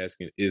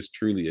multitasking is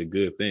truly a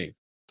good thing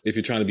if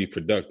you're trying to be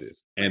productive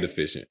and Right.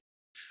 efficient.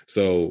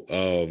 So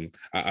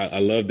I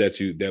love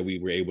that we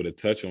were able to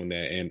touch on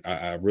that, and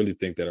I really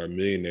think that our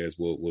millionaires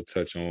will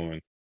touch on.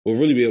 We'll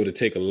really be able to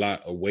take a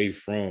lot away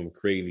from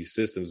creating these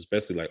systems,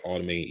 especially like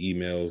automating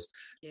emails,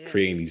 Yeah.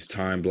 creating these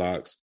time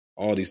blocks.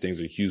 All these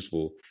things are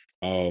useful.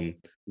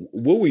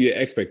 What were your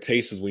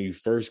expectations when you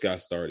first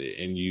got started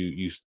and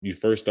you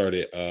first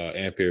started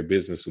Ampere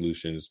Business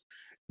Solutions,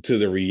 to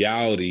the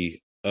reality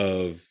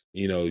of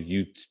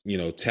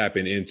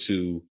tapping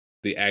into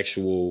the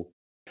actual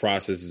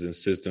processes and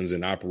systems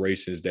and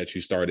operations that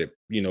you started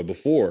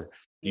before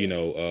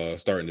Yeah.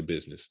 starting the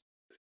business?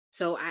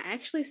 So I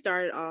actually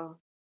started off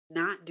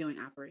not doing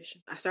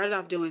operations. I started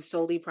off doing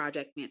solely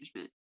project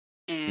management.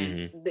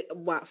 And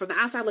Hmm. from the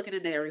outside looking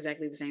in, they're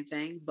exactly the same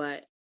thing,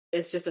 but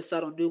it's just a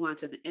subtle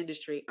nuance in the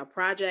industry. A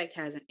project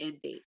has an end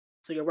date.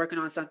 So you're working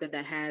on something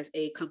that has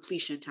a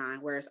completion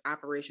time, whereas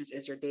operations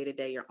is your day to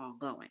day, your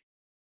ongoing.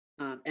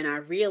 And I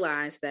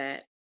realized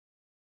that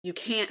you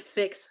can't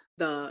fix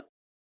the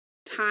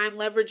time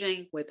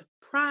leveraging with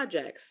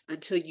projects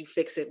until you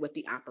fix it with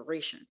the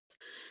operations.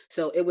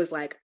 So it was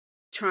like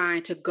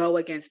trying to go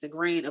against the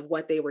grain of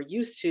what they were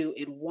used to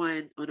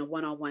on a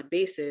one-on-one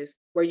basis,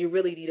 where you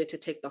really needed to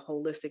take the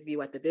holistic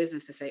view at the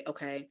business to say,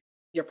 okay,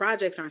 your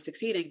projects aren't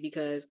succeeding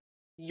because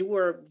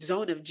your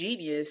zone of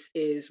genius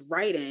is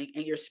writing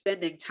and you're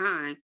spending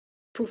time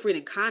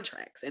proofreading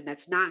contracts, and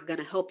that's not going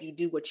to help you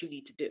do what you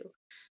need to do.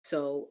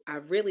 So I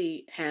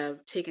really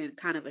have taken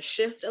kind of a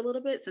shift a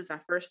little bit since I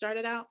first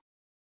started out,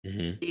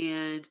 Hmm.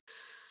 and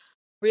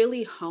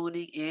really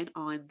honing in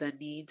on the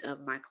needs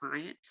of my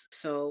clients.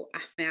 So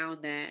I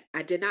found that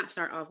I did not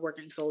start off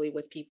working solely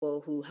with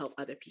people who help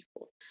other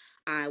people.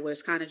 I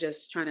was kind of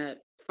just trying to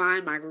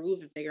find my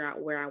groove and figure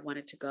out where I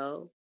wanted to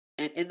go.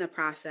 And in the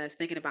process,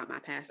 thinking about my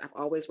past, I've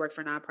always worked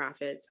for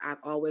nonprofits.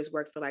 I've always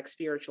worked for like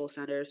spiritual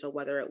centers. So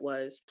whether it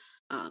was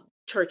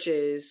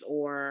churches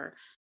or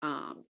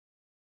um,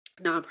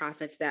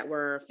 nonprofits that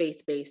were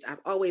faith based,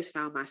 I've always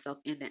found myself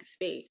in that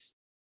space.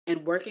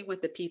 And working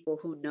with the people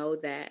who know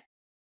that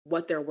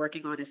what they're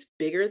working on is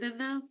bigger than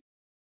them,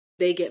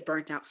 they get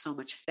burnt out so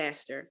much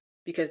faster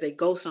because they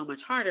go so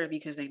much harder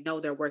because they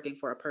know they're working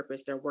for a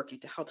purpose. They're working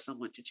to help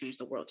someone, to change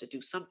the world, to do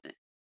something.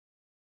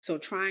 So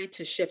trying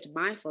to shift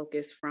my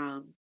focus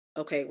from,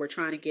 okay, we're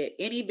trying to get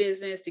any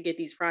business to get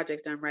these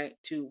projects done right,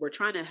 to we're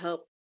trying to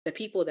help the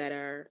people that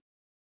are,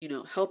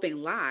 helping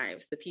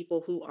lives, the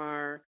people who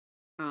are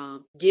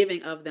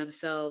giving of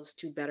themselves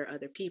to better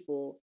other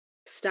people,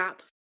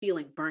 stop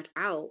feeling burnt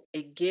out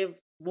and give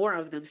more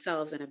of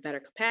themselves in a better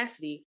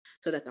capacity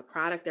so that the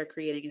product they're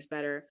creating is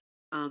better.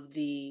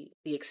 The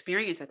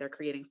experience that they're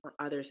creating for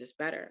others is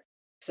better.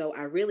 So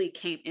I really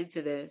came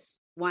into this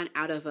one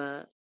out of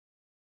a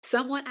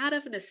somewhat out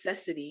of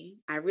necessity.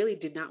 I really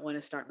did not want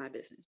to start my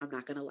business. I'm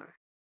not going to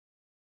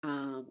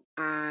lie.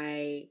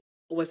 I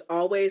was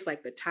always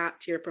like the top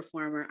tier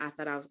performer. I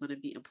thought I was going to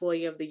be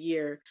employee of the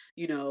year,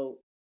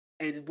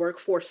 and work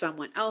for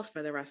someone else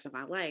for the rest of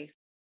my life.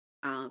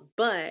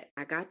 But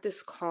I got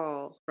this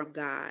call from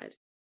God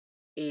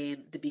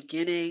in the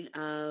beginning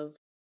of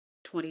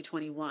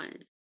 2021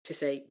 to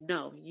say,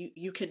 no,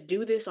 you can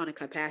do this on a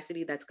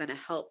capacity that's going to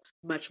help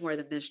much more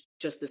than this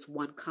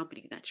one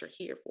company that you're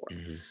here for.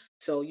 Hmm.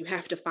 So you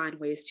have to find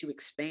ways to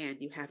expand.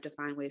 You have to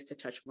find ways to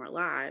touch more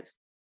lives.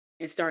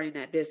 And starting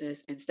that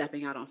business and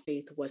stepping out on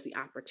faith was the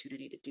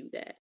opportunity to do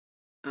that.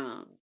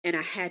 And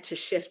I had to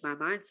shift my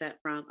mindset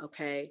from,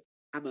 okay,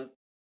 I'm a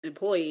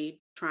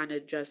employee trying to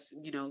just,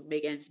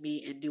 make ends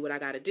meet and do what I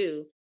got to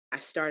do. I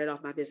started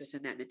off my business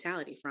in that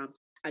mentality from,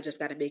 I just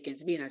got to make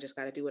ends meet and I just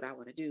got to do what I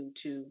want to do,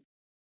 to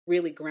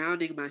really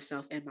grounding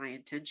myself in my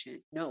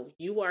intention. No,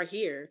 you are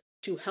here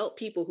to help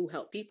people who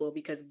help people,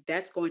 because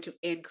that's going to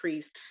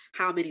increase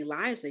how many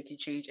lives they can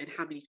change and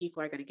how many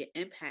people are going to get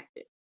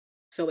impacted.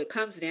 So it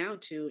comes down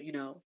to,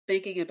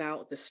 thinking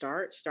about the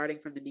starting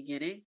from the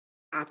beginning.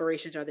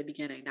 Operations are the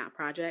beginning, not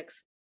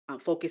projects.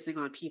 focusing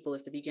on people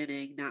is the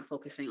beginning, not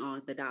focusing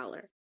on the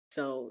dollar.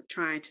 So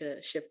trying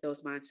to shift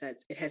those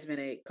mindsets, it has been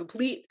a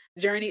complete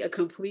journey, a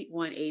complete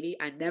 180.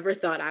 I never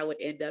thought I would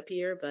end up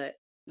here, but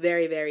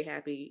very, very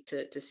happy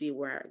to see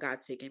where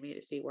God's taking me,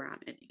 to see where I'm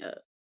ending up.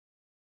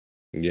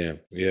 Yeah,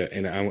 yeah,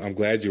 and I'm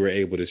glad you were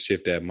able to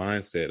shift that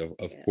mindset,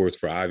 of Yeah. course,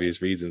 for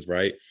obvious reasons,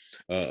 right?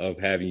 Of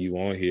having you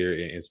on here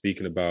and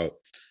speaking about,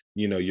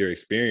 your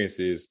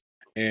experiences,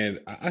 and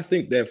I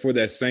think that for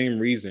that same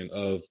reason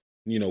of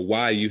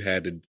why you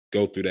had to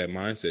go through that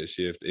mindset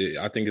shift,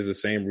 I think is the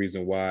same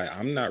reason why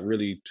I'm not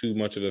really too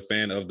much of a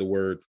fan of the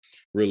word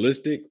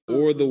realistic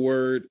or the Mhm.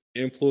 word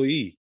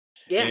employee.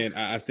 Yeah. And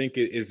I think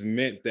it is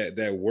meant that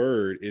that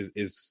word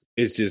is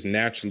just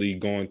naturally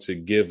going to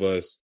give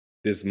us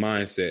this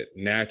mindset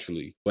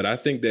naturally. But I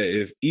think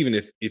that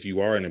if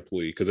you are an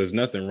employee, because there's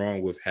nothing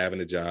wrong with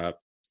having a job,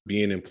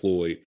 being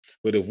employed,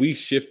 but if we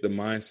shift the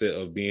mindset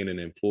of being an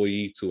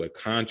employee to a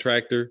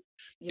contractor,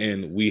 Yeah.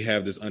 and we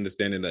have this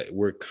understanding that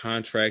we're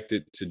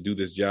contracted to do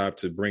this job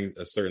to bring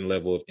a certain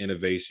level of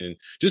innovation,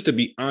 just to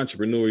be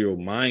entrepreneurial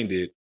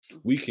minded,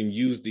 we Mhm. can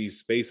use these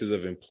spaces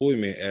of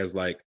employment as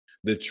like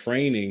the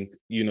training,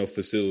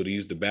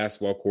 facilities, the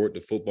basketball court, the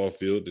football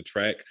field, the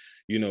track,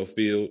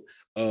 field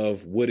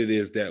of what it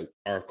is that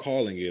our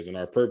calling is and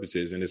our purpose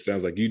is. And it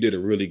sounds like you did a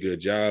really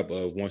good job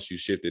of, once you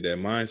shifted that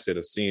mindset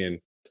of seeing,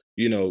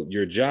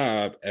 your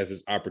job as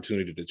this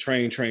opportunity to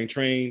train,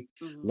 Mhm.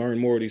 learn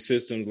more of these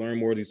systems, learn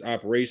more of these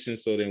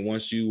operations. So then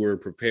once you were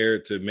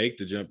prepared to make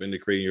the jump into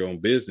creating your own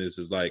business,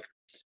 it's like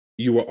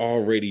you were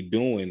already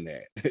doing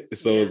that.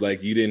 So it's Yeah.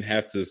 like you didn't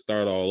have to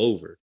start all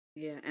over.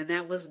 Yeah. And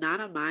that was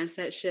not a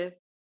mindset shift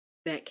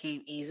that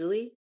came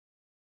easily.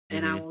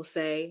 And I Mm-hmm. will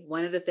say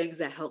one of the things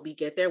that helped me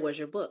get there was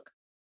your book.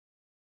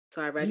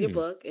 So I read your Mm,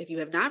 book. If you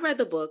have not read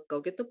the book,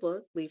 go get the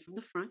book. Lead from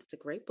the Front. It's a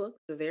great book.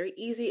 It's a very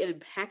easy and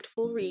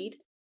impactful read.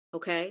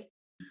 Okay.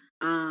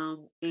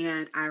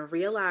 And I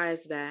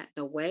realized that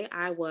the way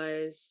I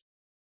was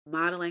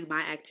modeling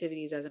my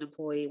activities as an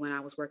employee when I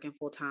was working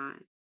full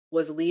time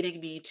was leading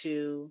me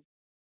to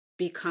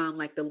become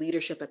like the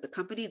leadership at the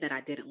company that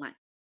I didn't like.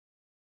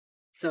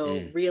 So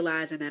mm,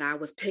 realizing that I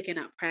was picking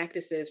up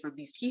practices from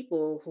these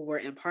people who were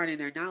imparting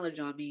their knowledge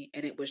on me,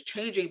 and it was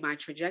changing my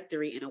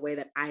trajectory in a way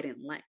that I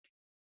didn't like.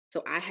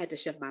 So I had to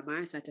shift my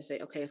mindset to say,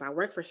 okay, if I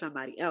work for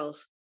somebody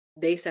else,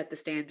 they set the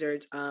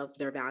standards of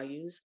their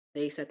values,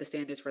 they set the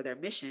standards for their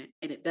mission,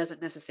 and it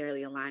doesn't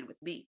necessarily align with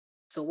me.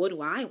 So what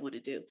do I want to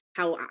do?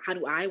 How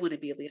do I want to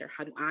be a leader?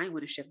 How do I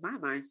want to shift my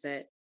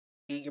mindset?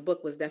 And your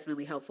book was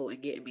definitely helpful in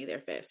getting me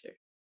there faster.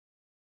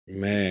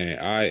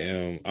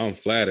 Man, I'm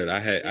flattered. I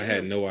had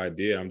Yeah. no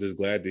idea. I'm just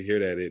glad to hear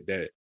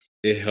that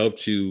it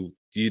helped you,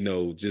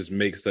 just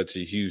make such a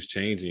huge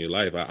change in your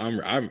life.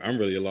 I'm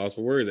really a loss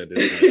for words at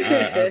this point.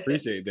 I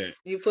appreciate that.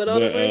 You put all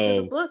the But words in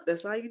the book.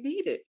 That's all you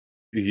needed.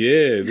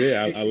 yeah,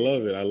 yeah, I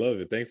love it. I love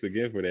it. Thanks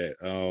again for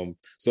that.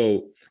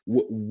 So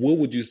what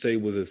would you say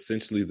was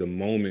essentially the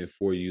moment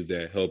for you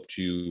that helped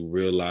you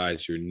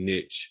realize your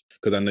niche?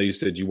 Because I know you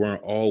said you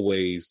weren't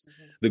always,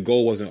 Mhm. the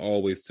goal wasn't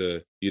always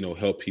to,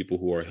 help people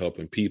who are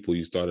helping people.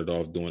 You started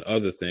off doing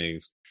other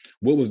things.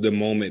 What was the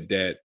moment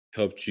that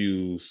helped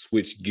you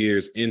switch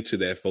gears into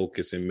that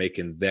focus and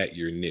making that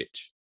your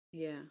niche?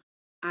 Yeah.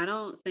 I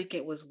don't think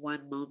it was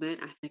one moment.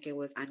 I think it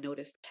was, I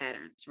noticed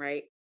patterns,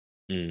 right?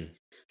 Mm,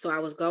 So I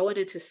was going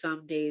into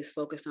some days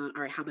focused on,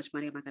 all right, how much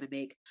money am I going to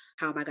make?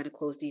 How am I going to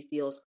close these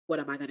deals? What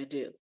am I going to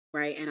do?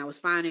 Right. And I was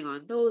finding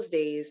on those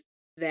days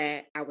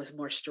that I was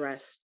more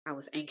stressed, I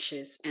was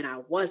anxious, and I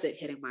wasn't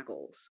hitting my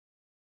goals.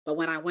 But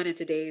when I went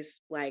into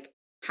days like,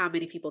 how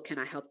many people can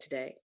I help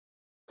today?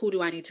 Who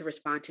do I need to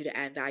respond to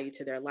add value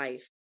to their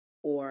life?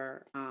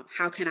 Or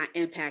how can I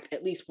impact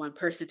at least one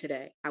person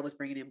today? I was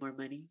bringing in more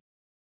money.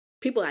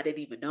 People I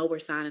didn't even know were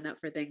signing up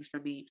for things for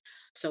me.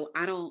 So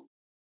I don't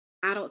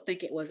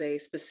think it was a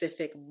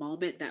specific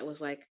moment that was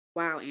like,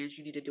 wow, Ange,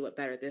 you need to do it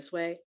better this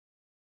way.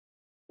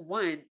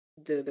 One,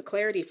 the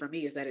clarity for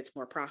me is that it's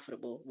more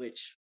profitable,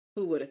 which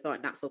who would have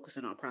thought not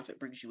focusing on profit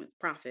brings you in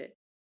profit.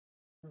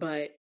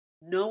 But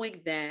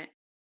knowing that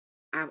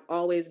I've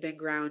always been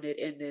grounded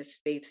in this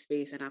faith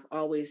space, and I've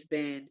always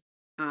been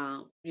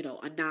a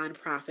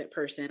nonprofit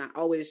person. I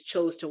always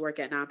chose to work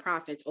at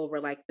nonprofits over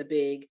like the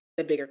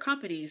bigger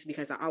companies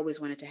because I always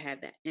wanted to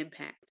have that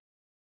impact.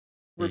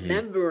 mm-hmm,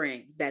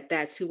 Remembering that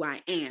that's who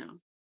I am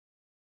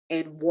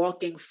and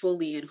walking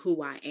fully in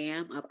who I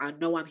am, of I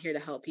know I'm here to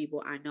help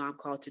people, I know I'm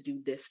called to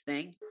do this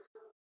thing,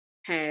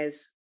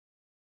 has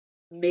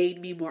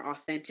made me more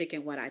authentic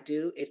in what I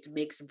do. It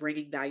makes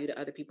bringing value to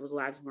other people's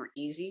lives more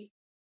easy,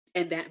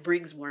 and that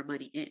brings more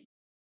money in.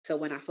 So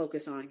when I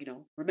focus on,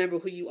 remember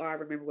who you are,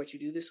 remember what you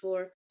do this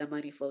for, the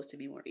money flows to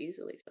me more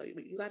easily. So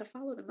you got to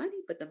follow the money,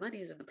 but the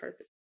money is in the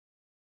purpose.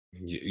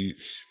 You,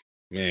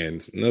 man,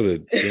 it's another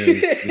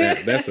gem snap.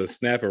 That's a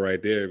snapper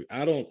right there.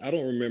 I don't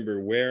remember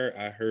where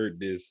I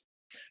heard this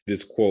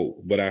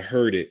quote, but I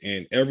heard it,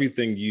 and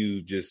everything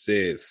you just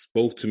said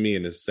spoke to me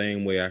in the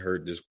same way I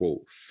heard this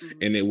quote.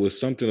 Mhm, And it was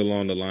something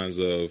along the lines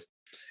of,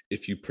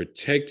 if you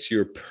protect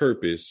your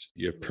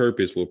mhm,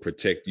 purpose will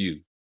protect you.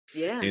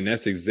 Yeah. And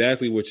that's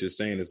exactly what you're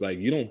saying. It's like,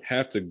 you don't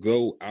have to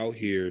go out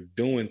here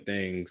doing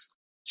things,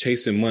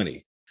 chasing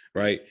money,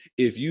 right?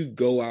 If you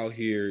go out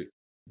here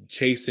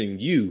chasing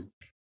you,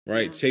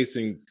 right? Yeah.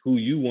 Chasing who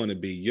you want to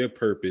be, your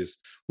purpose,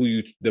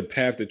 the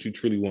path that you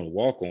truly want to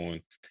walk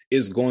on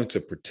is going to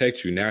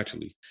protect you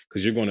naturally,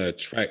 because you're going to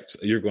attract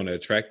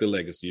the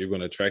legacy. You're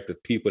going to attract the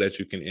people that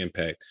you can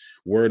impact.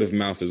 Word of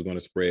mouth is going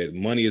to spread.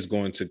 Money is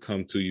going to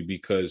come to you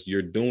because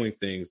you're doing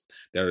things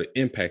that are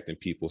impacting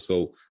people.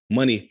 So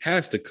money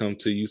has to come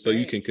to you so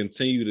you Right. can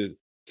continue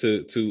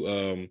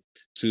to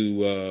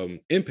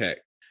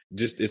impact.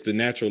 Just it's the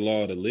natural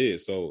law of the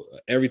lid. So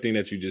everything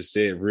that you just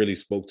said really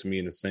spoke to me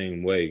in the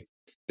same way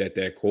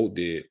that quote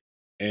did.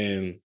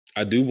 And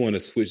I do want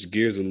to switch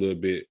gears a little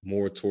bit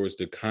more towards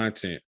the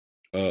content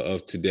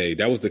of today.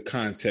 That was the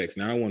context.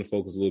 Now I want to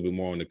focus a little bit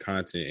more on the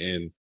content.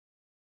 And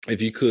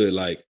if you could,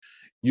 like,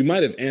 you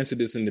might have answered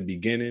this in the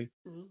beginning,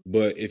 Mhm.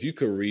 but if you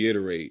could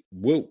reiterate,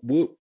 what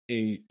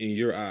in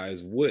your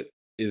eyes, what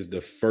is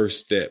the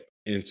first step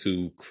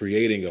into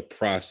creating a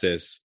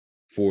process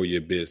for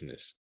your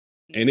business?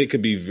 And Yeah. it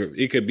could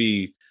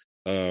be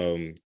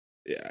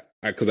yeah,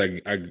 because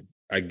I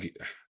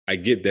I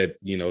get that,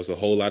 it's a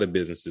whole lot of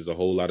businesses, a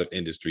whole lot of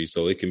industry,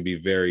 so it can be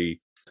very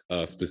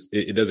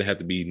it doesn't have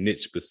to be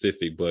niche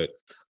specific, but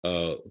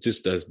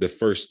just the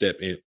first step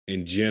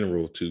in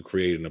general to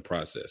creating a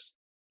process.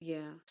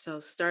 Yeah. So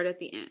start at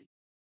the end.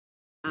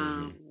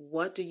 Hmm.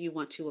 What do you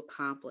want to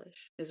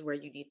accomplish is where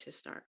you need to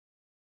start.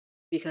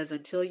 Because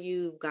until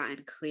you've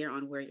gotten clear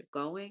on where you're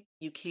going,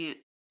 you can't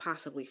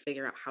possibly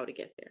figure out how to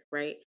get there,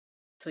 right?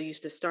 So you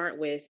used to start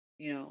with,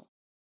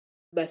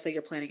 let's say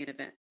you're planning an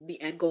event. The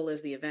end goal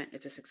is the event.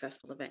 It's a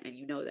successful event, and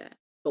you know that.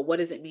 But what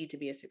does it mean to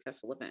be a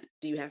successful event?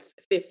 Do you have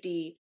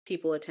 50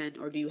 people attend,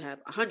 or do you have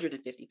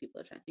 150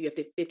 people attend? Do you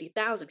have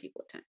 50,000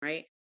 people attend,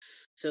 right?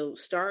 So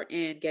start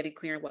in getting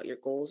clear on what your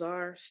goals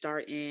are.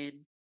 Start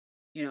in,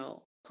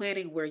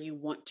 planning where you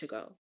want to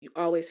go. You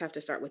always have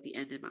to start with the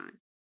end in mind,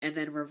 and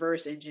then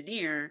reverse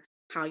engineer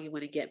how you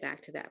want to get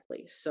back to that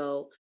place.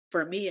 So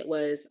for me, it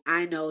was,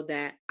 I know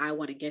that I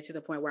want to get to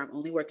the point where I'm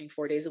only working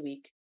 4 days a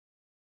week.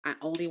 I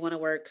only want to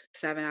work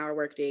 7-hour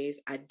work days.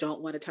 I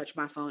don't want to touch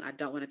my phone. I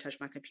don't want to touch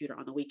my computer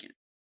on the weekend.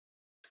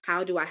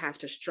 How do I have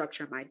to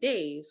structure my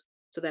days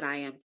so that I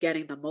am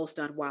getting the most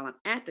done while I'm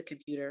at the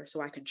computer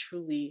so I can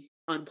truly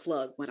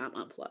unplug when I'm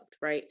unplugged,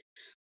 right?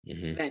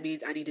 Hmm. That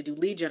means I need to do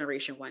lead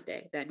generation one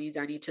day. That means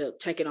I need to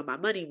check in on my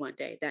money one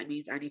day. That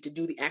means I need to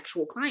do the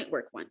actual client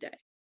work one day.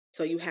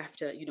 So you have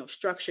to,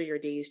 structure your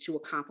days to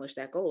accomplish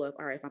that goal of,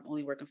 all right, if I'm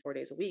only working 4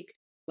 days a week,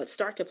 let's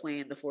start to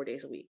plan the 4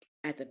 days a week.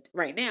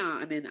 Right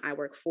now, I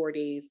work 4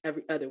 days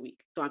every other week.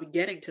 So I'm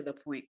getting to the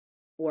point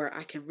where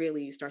I can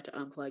really start to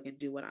unplug and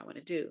do what I want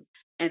to do.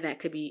 And that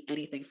could be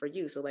anything for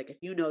you. So like if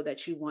you know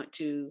that you want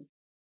to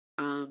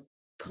um,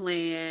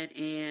 plan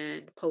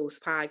and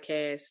post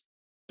podcasts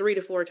 3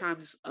 to 4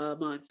 times a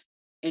month,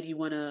 and you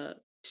want to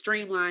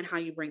streamline how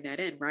you bring that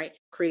in, right?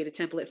 Create a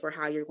template for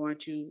how you're going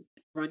to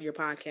run your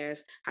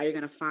podcast, how you're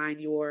going to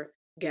find your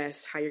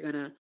guests, how you're going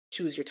to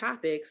choose your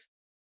topics,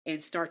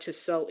 and start to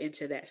sew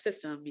into that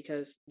system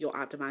because you'll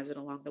optimize it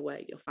along the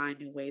way. You'll find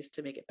new ways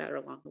to make it better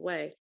along the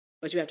way,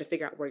 but you have to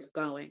figure out where you're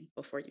going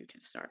before you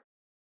can start.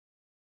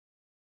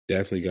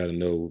 Definitely got to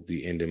know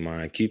the end in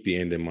mind, keep the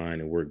end in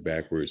mind, and work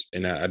backwards.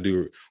 And I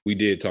do. We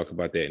did talk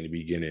about that in the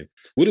beginning.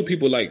 What do Yeah.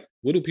 people like?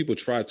 What do people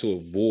try to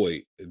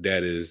avoid?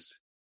 That is,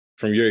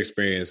 from your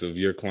experience of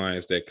your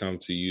clients that come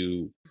to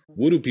you.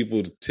 What do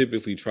people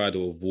typically try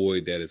to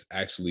avoid that is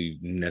actually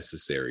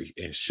necessary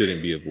and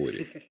shouldn't be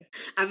avoided?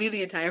 I mean,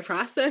 the entire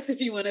process,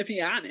 if you want to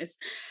be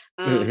honest.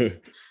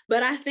 Um,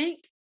 but I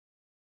think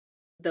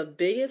the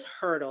biggest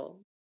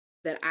hurdle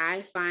that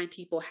I find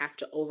people have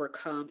to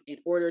overcome in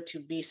order to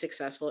be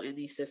successful in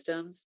these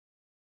systems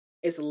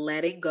is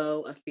letting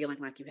go of feeling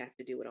like you have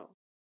to do it all.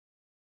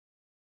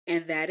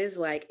 And that is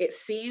like, it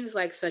seems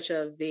like such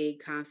a vague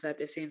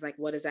concept. It seems like,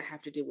 what does that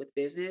have to do with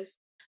business?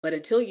 But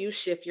until you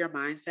shift your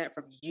mindset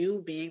from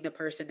you being the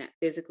person that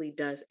physically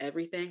does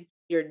everything,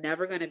 you're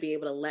never going to be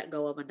able to let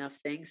go of enough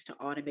things to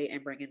automate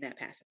and bring in that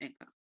passive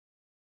income.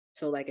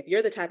 So, like, if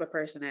you're the type of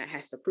person that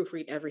has to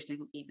proofread every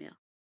single email,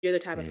 you're the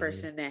type of Hmm.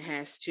 person that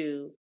has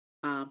to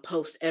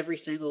post every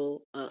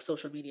single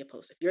social media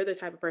post, if you're the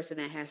type of person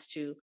that has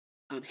to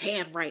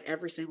handwrite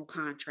every single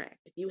contract,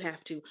 if you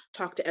have to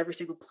talk to every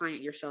single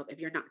client yourself, if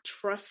you're not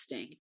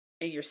trusting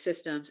in your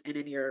systems and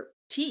in your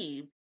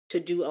team to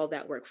do all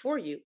that work for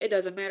you, it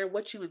doesn't matter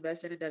what you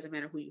invest in, it doesn't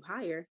matter who you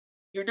hire.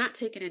 You're not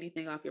taking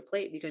anything off your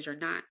plate because you're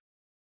not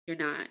you're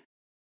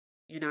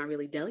not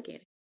really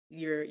delegating.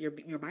 You're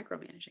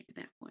micromanaging at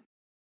that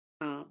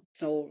point.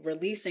 So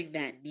releasing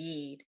that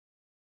need,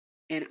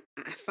 and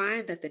I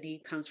find that the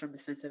need comes from a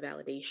sense of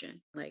validation.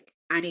 Like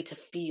I need to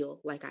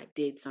feel like I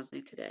did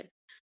something today.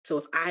 So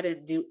if I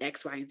didn't do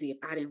X, Y, and Z,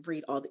 if I didn't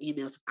read all the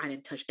emails, if I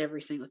didn't touch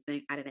every single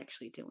thing, I didn't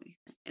actually do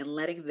anything. And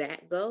letting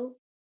that go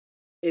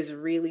is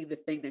really the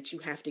thing that you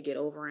have to get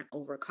over and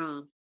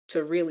overcome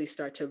to really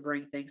start to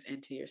bring things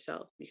into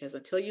yourself. Because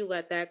until you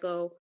let that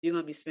go, you're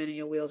gonna be spinning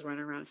your wheels,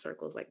 running around in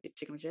circles like the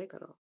chicken with J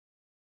cut off.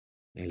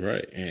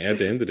 Right. And at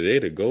the end of the day,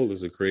 the goal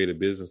is to create a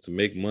business to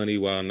make money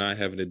while not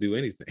having to do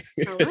anything.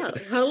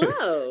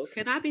 Hello.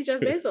 Can I be Jeff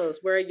Bezos?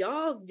 Where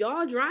y'all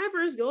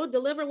drivers go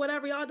deliver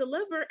whatever y'all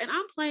deliver, and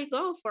I'm playing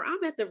golf or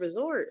I'm at the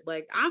resort.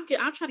 Like I'm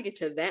trying to get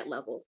to that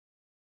level.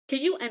 Can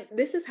you? And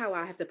this is how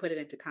I have to put it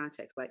into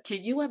context. Like,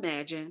 can you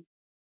imagine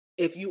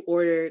if you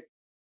ordered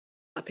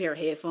a pair of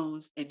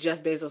headphones and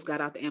Jeff Bezos got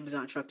out the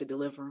Amazon truck to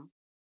deliver them?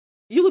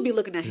 You would be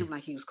looking at him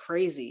like he was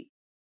crazy.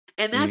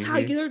 And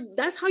Mm-hmm.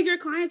 that's how your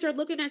clients are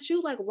looking at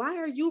you. Like, why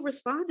are you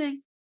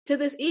responding to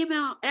this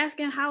email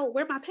asking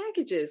where my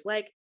package is?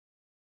 Like,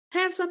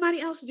 have somebody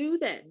else do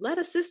that. Let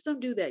a system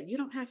do that. You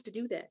don't have to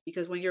do that,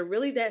 because when you're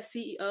really that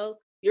CEO,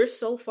 you're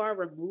so far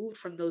removed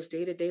from those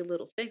day-to-day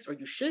little things, or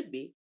you should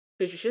be,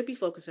 because you should be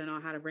focusing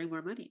on how to bring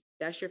more money.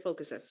 That's your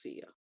focus as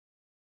CEO.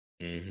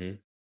 Mm-hmm.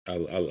 I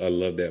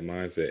love that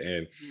mindset,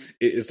 and Yeah.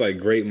 it's like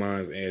great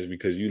minds, Ange,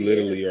 because you Yeah.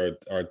 literally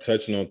are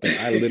touching on things.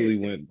 I literally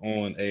went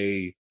on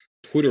a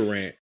Twitter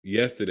rant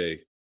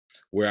yesterday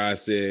where I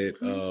said,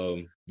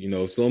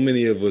 Okay. so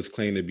many of us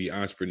claim to be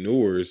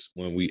entrepreneurs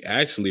when we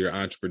actually are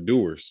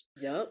entrepreneurs.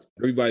 Yep.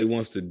 Everybody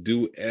wants to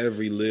do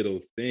every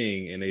little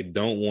thing and they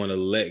don't want to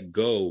let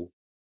go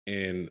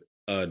and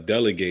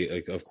delegate,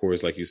 like, of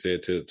course, like you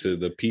said, to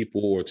the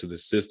people or to the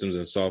systems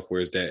and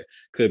softwares that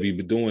could be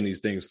doing these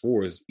things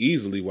for us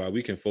easily, while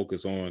we can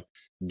focus on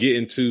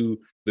getting to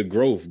the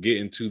growth,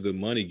 getting to the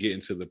money, getting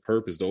to the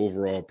purpose, the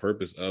overall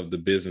purpose of the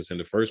business in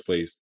the first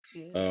place.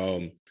 Yeah.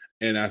 um,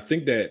 and I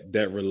think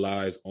that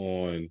relies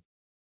on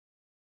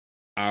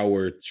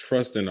our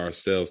trust in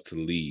ourselves to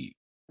lead.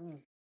 Mm.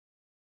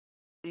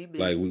 Amen.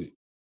 Like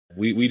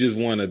we just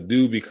want to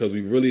do because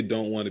we really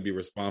don't want to be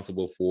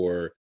responsible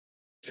for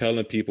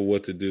telling people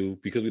what to do,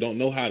 because we don't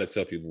know how to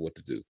tell people what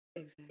to do.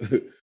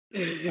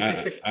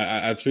 Exactly.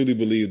 I truly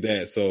believe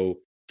that. So,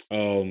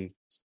 um,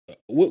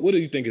 what do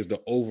you think is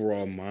the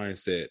overall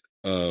mindset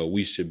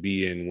we should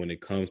be in when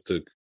it comes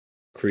to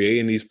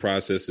creating these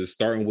processes,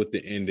 starting with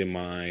the end in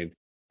mind?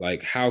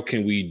 Like, how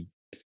can we?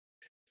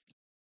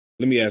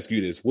 Let me ask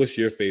you this: what's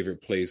your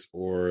favorite place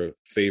or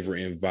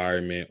favorite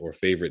environment or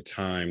favorite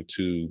time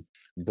to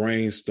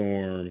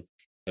brainstorm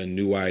a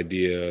new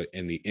idea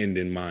and the end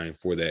in mind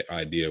for that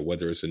idea,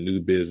 whether it's a new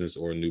business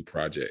or a new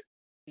project?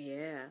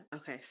 Yeah.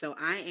 Okay. So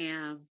I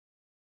am,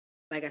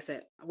 like I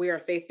said, we are a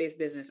faith-based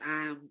business.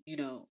 I'm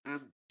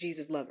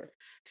Jesus lover.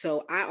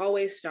 So I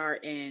always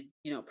start in,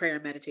 prayer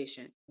and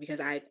meditation, because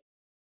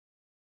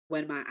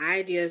when my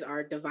ideas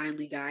are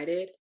divinely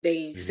guided,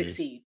 they Mm-hmm.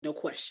 succeed, no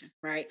question,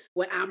 right?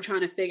 When I'm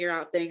trying to figure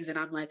out things and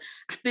I'm like,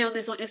 I found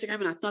this on Instagram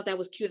and I thought that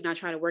was cute and I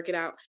try to work it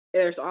out,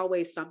 there's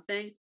always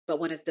something,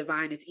 but when it's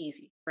divine, it's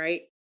easy,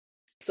 right?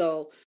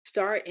 So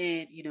start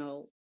in,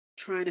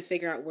 trying to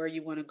figure out where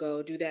you want to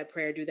go, do that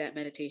prayer, do that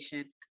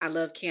meditation. I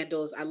love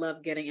candles. I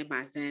love getting in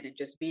my zen and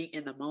just being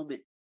in the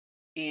moment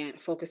and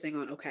focusing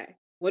on, okay,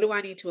 what do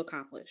I need to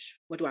accomplish?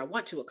 What do I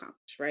want to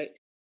accomplish, right?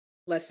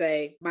 Let's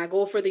say my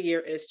goal for the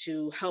year is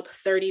to help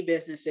 30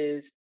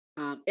 businesses,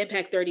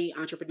 impact 30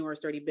 entrepreneurs,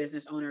 30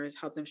 business owners,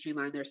 help them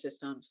streamline their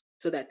systems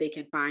so that they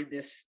can find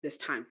this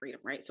time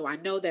freedom, right? So I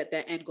know that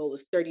that end goal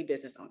is 30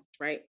 business owners,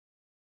 right?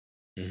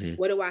 Mm-hmm.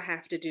 What do I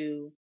have to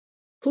do?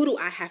 Who do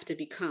I have to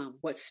become?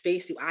 What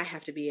space do I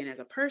have to be in as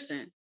a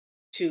person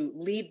to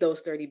lead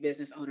those 30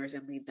 business owners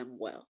and lead them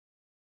well?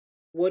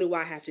 What do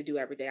I have to do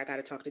every day? I got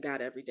to talk to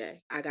God every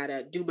day. I got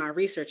to do my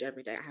research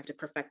every day. I have to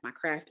perfect my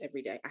craft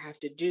every day. I have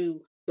to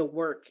do the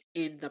work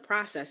in the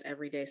process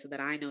every day so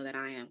that I know that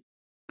I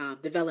am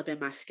developing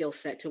my skill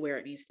set to where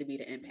it needs to be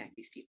to impact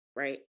these people,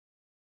 right?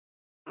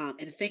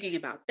 And thinking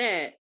about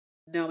that,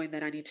 knowing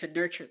that I need to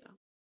nurture them.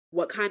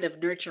 What kind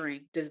of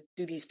nurturing do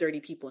these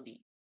 30 people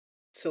need?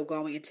 So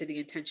going into the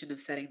intention of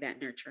setting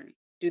that nurturing.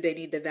 Do they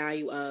need the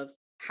value of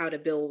how to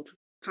build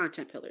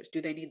content pillars?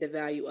 Do they need the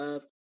value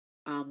of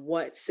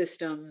what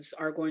systems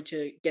are going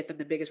to get them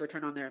the biggest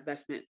return on their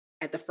investment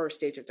at the first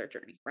stage of their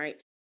journey, right?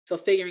 So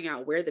figuring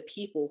out where the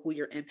people who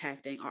you're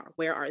impacting are,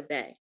 where are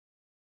they?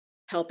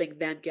 Helping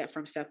them get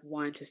from step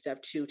one to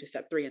step two to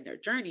step three in their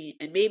journey.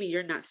 And maybe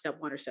you're not step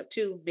one or step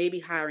two, maybe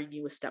hiring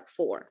you is step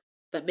four,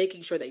 but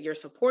making sure that you're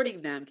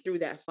supporting them through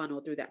that funnel,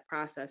 through that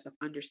process of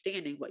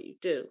understanding what you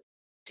do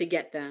to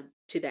get them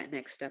to that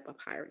next step of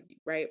hiring you,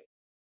 right?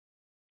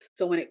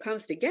 So when it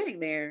comes to getting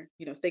there,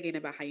 thinking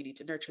about how you need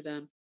to nurture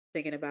them,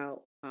 thinking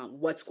about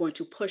what's going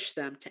to push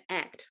them to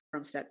act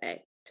from step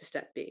A to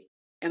step B.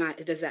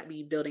 Does that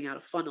mean building out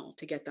a funnel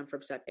to get them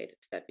from step A to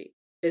step B?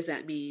 Does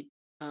that mean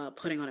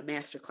putting on a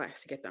master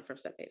class to get them from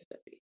step A to step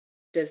B?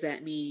 Does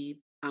that mean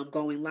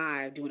going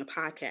live, doing a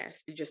podcast,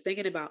 and just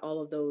thinking about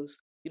all of those,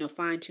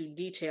 fine-tuned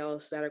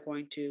details that are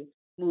going to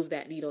move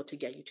that needle to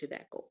get you to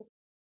that goal?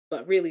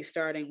 But really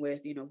starting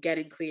with,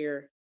 getting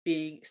clear,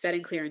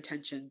 setting clear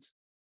intentions,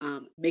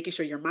 making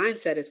sure your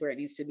mindset is where it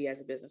needs to be as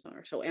a business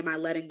owner. So am I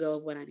letting go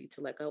of what I need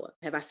to let go of?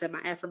 Have I said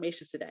my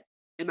affirmations today?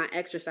 Am I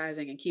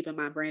exercising and keeping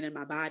my brain and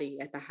my body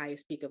at the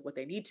highest peak of what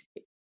they need to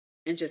be?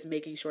 And just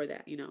making sure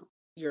that,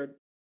 you're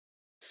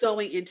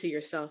sowing into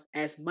yourself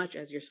as much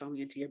as you're sowing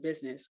into your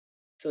business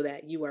so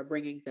that you are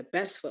bringing the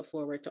best foot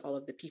forward to all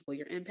of the people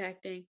you're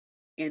impacting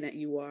and that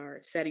you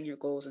are setting your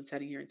goals and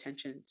setting your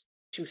intentions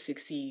to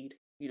succeed,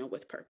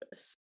 with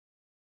purpose.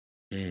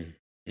 Mm,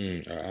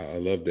 I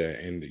love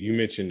that. And you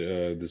mentioned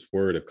this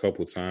word a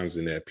couple times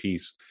in that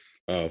piece,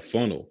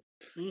 funnel.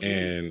 Mm-hmm.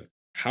 And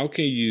how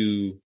can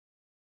you,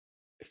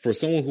 for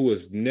someone who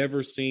has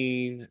never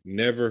seen,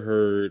 never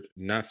heard,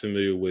 not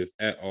familiar with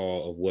at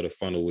all of what a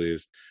funnel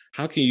is,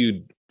 how can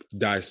you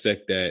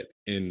dissect that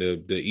in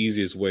the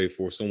easiest way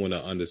for someone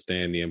to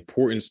understand the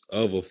importance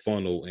of a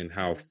funnel and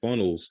how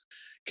funnels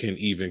can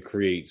even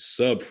create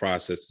sub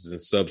processes and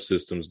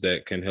subsystems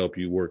that can help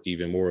you work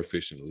even more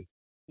efficiently?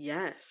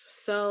 Yes.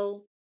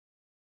 So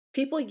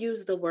people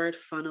use the word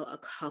funnel a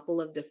couple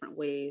of different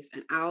ways,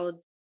 and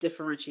I'll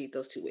differentiate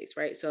those two ways,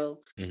 right?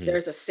 So Hmm.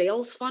 there's a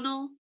sales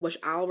funnel, which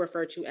I'll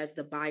refer to as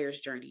the buyer's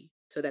journey,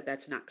 so that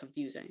that's not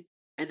confusing.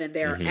 And then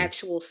there are Hmm.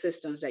 actual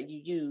systems that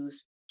you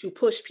use to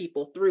push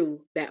people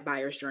through that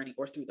buyer's journey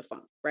or through the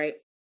funnel, right?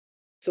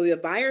 So the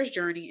buyer's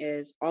journey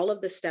is all of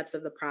the steps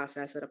of the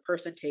process that a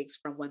person takes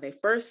from when they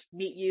first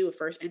meet you,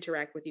 first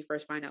interact with you,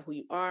 first find out who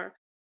you are,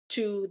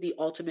 to the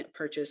ultimate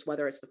purchase,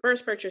 whether it's the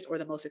first purchase or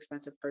the most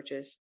expensive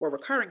purchase or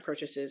recurring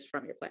purchases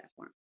from your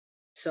platform.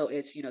 So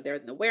it's, they're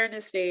in the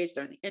awareness stage,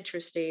 they're in the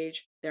interest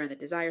stage, they're in the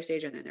desire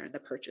stage, and then they're in the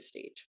purchase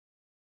stage.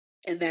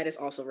 And that is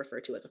also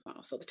referred to as a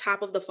funnel. So the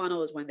top of the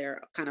funnel is when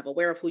they're kind of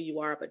aware of who you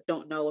are, but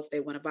don't know if they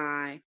want to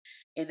buy.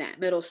 In that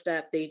middle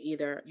step, they've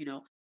either,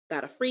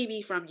 got a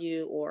freebie from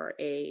you or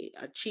a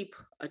cheap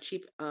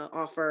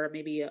offer,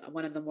 maybe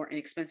one of the more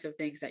inexpensive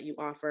things that you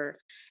offer.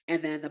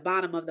 And then the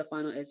bottom of the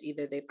funnel is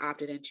either they've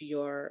opted into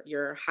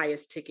your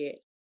highest ticket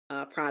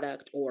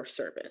product or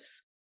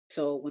service.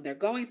 So when they're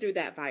going through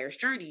that buyer's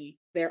journey,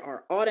 there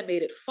are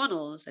automated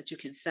funnels that you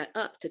can set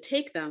up to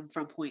take them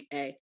from point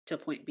A to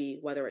point B,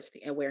 whether it's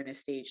the awareness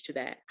stage to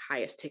that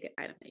highest ticket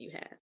item that you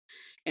have.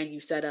 And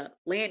you set up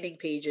landing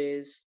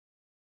pages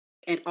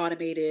and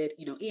automated,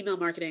 email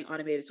marketing,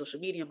 automated social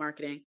media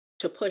marketing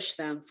to push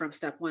them from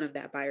step one of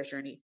that buyer's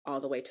journey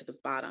all the way to the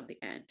bottom, the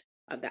end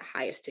of that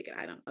highest ticket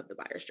item of the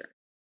buyer's journey.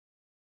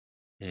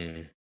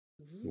 Mm.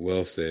 Mhm.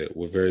 Well said.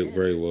 Well, very, Yeah.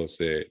 very well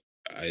said.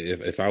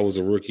 If I was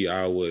a rookie,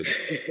 I would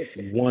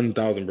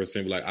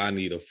 1000% be like, I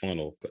need a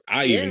funnel.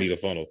 I even Yeah. need a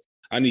funnel.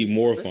 I need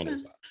more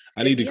funnels. Listen,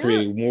 I hit need to me up.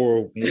 create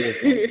more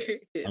funnels.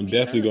 Hit I'm me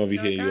definitely up. gonna be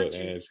I hitting you up, got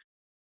you.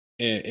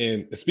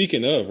 and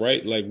speaking of,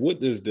 right, like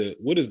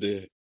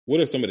what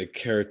are some of the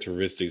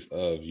characteristics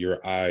of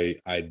your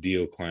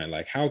ideal client?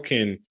 Like, how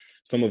can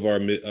some of our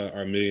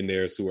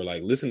millionaires who are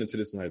like listening to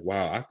this and like,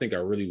 wow, I think I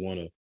really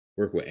want to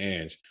work with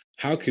Ange.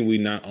 How can we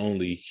not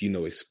only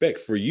expect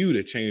for you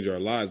to change our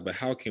lives, but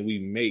how can we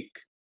make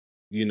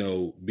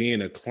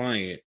being a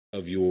client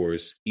of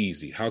yours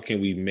easy? How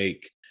can we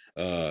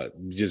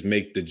just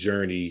make the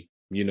journey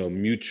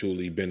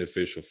mutually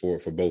beneficial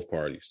for both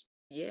parties?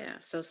 Yeah.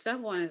 So step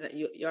one is that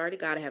you already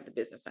got to have the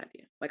business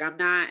idea. Like I'm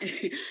not,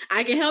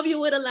 I can help you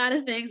with a lot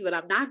of things, but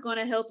I'm not going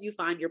to help you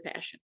find your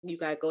passion. You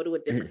got to go to a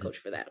different coach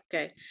for that.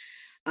 Okay.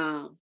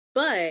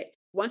 But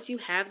once you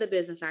have the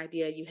business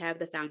idea, you have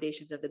the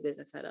foundations of the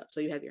business set up. So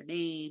you have your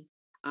name.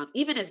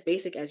 Even as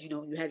basic as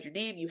you have your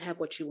name, you have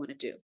what you want to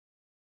do.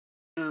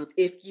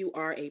 If you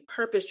are a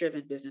purpose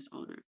driven business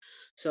owner.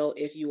 So,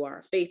 if you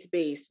are faith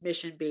based,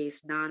 mission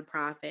based,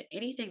 nonprofit,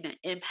 anything that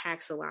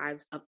impacts the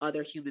lives of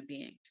other human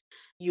beings,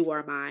 you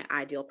are my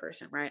ideal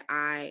person, right?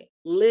 I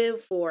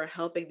live for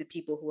helping the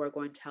people who are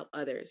going to help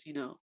others.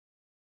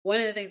 One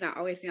of the things I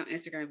always see on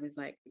Instagram is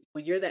like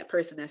when you're that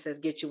person that says,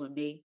 get you and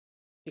me,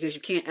 because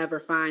you can't ever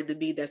find the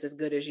me that's as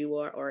good as you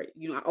are, or,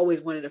 I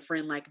always wanted a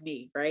friend like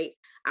me, right?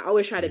 I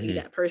always try to be Mhm.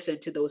 that person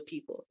to those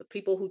people, the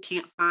people who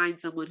can't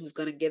find someone who's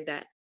going to give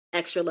that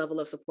extra level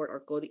of support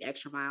or go the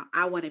extra mile.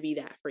 I want to be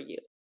that for you.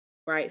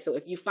 Right. So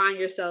if you find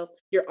yourself,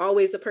 you're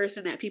always the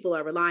person that people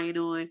are relying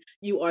on.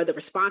 You are the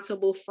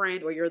responsible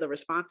friend or you're the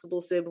responsible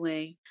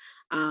sibling.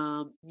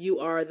 You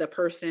are the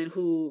person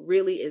who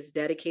really is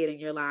dedicating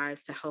your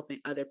lives to helping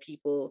other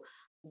people.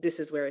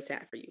 This is where it's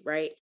at for you.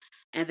 Right.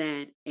 And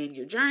then in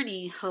your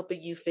journey,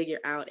 helping you figure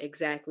out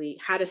exactly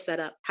how to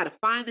set up, how to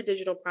find the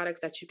digital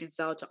products that you can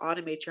sell to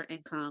automate your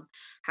income,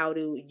 how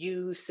to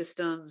use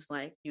systems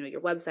like,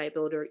 your website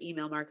builder,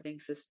 email marketing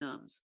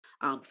systems,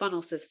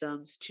 funnel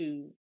systems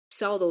to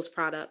sell those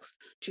products,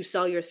 to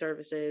sell your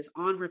services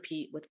on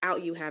repeat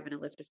without you having to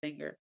lift a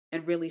finger,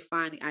 and really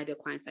find the ideal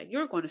clients that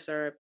you're going to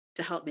serve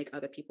to help make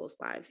other people's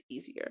lives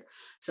easier.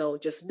 So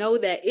just know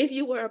that if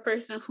you were a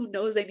person who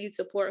knows they need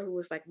support, who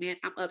was like, man,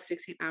 I'm up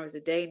 16 hours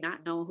a day,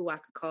 not knowing who I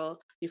could call,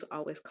 you could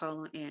always call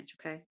on Ange.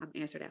 Okay. I'm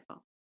answer that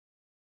phone.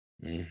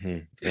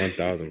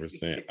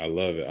 1000%. I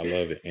love it. I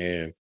love it.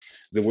 And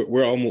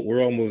we're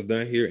almost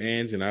done here,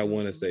 Ange. And I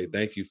want to say Mhm.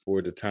 thank you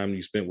for the time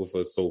you spent with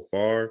us so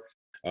far.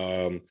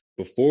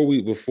 Before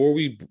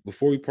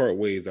we part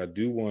ways, I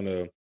do want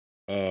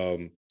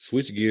to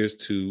switch gears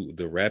to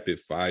the rapid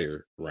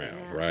fire round,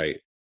 Yeah.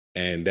 right?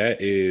 And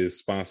that is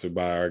sponsored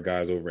by our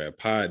guys over at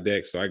Pod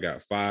Deck. So I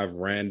got 5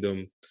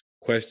 random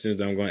questions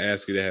that I'm going to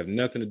ask you that have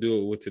nothing to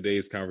do with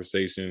today's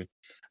conversation.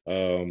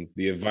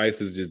 The advice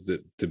is just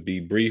to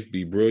be brief,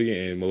 be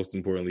brilliant, and most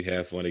importantly,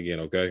 have fun again.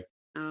 Okay.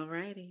 All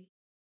righty.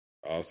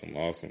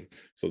 Awesome.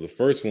 So the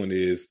first one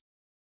is,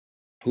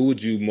 who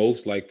would you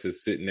most like to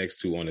sit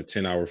next to on a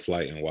 10-hour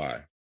flight and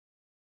why?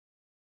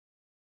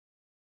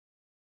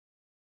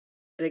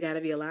 They got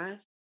to be alive.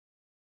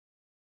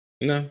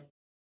 No,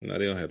 they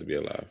don't have to be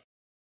alive.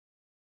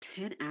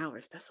 10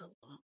 hours. That's a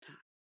long time.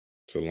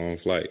 It's a long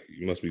flight.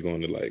 You must be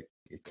going to like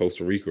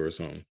Costa Rica or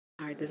something.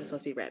 All right, this is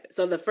supposed to be rapid.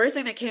 So the first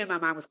thing that came to my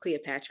mind was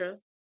Cleopatra.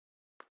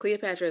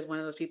 Cleopatra is one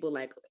of those people,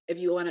 like, if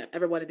you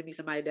ever wanted to meet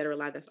somebody dead or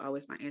alive, that's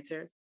always my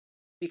answer.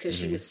 Because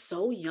she was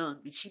so young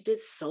and she did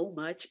so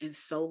much in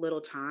so little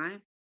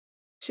time.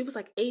 She was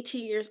like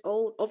 18 years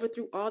old,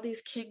 overthrew all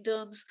these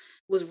kingdoms,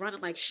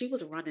 she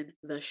was running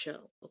the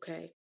show.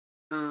 Okay.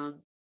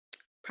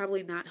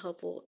 Probably not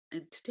helpful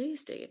in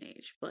today's day and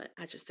age, but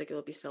I just think it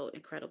would be so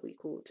incredibly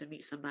cool to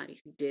meet somebody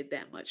who did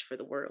that much for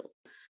the world.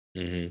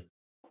 Mm-hmm.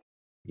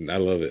 I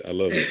love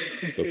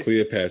it. So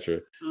Cleopatra.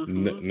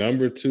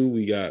 Number 2,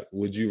 we got,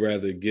 would you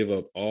rather give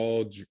up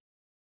all...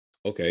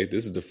 Okay,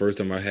 this is the first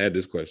time I had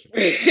this question.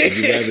 Would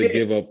you rather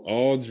give up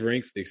all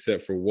drinks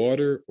except for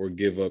water or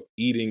give up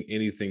eating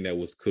anything that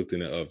was cooked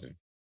in the oven?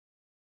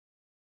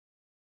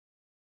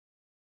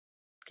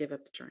 Give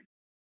up the drink.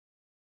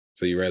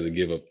 So you rather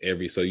give up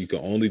so you can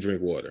only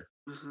drink water.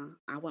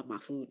 I want my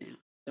food now.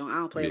 I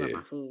don't play about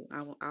my food.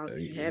 I'll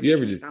have you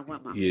ever drinks, just I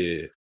want my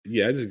food.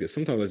 Yeah,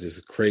 sometimes I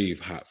just crave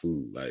hot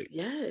food. Like,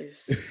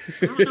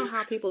 yes. I don't know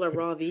how people are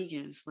raw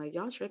vegans. Like,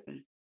 y'all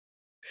tripping.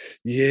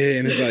 Yeah,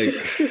 and it's like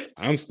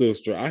I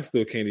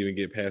still can't even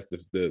get past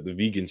the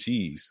vegan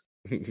cheese.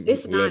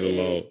 It's not. Let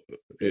alone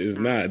it's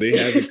not.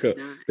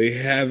 They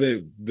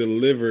haven't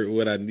delivered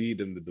what I need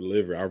them to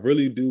deliver. I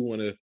really do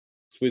want to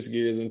switch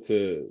gears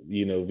into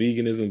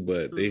veganism,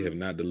 but they have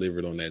not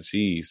delivered on that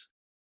cheese.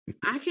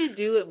 I can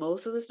do it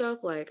most of the stuff.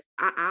 Like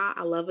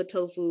I love a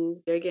tofu.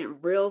 They're getting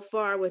real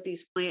far with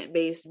these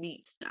plant-based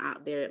meats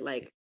out there.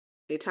 Like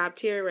they're top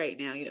tier right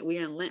now.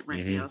 We're in Lent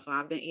right now, so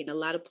I've been eating a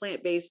lot of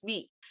plant-based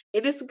meat,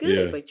 and it's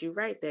good. Yeah. But you're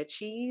right, that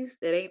cheese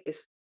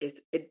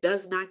it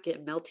does not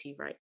get melty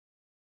right.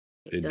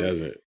 It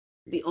doesn't.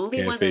 The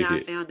only one that I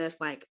found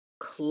that's like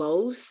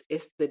close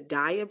is the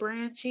Daiya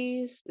brand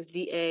cheese. It's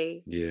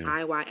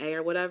DAIYA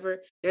or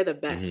whatever. They're the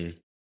best.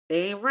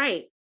 They ain't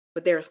right,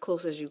 but they're as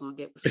close as you're gonna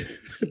get with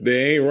some.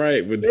 They ain't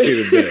right, but they're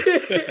the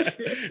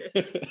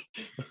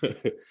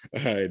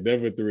best. All right,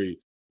 number 3.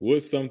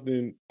 What's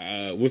something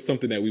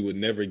that we would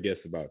never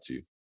guess about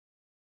you?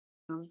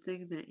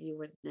 Something that you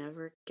would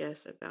never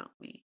guess about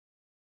me.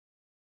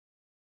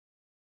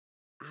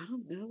 I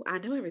don't know. I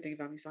know everything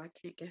about me, so I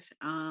can't guess it.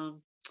 I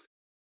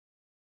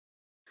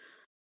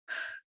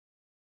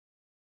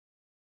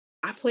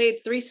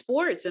played 3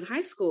 sports in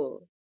high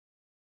school.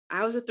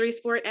 I was a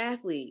 3-sport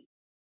athlete.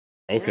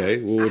 Okay,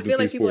 yeah. I feel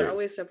like people are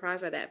always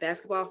surprised by that.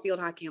 Basketball,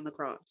 field hockey, and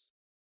lacrosse.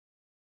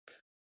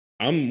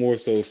 I'm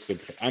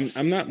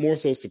not more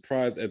so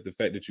surprised at the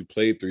fact that you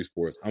played 3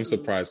 sports. I'm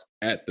surprised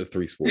at the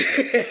 3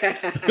 sports.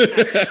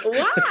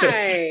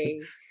 Why?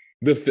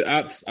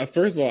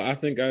 First of all, I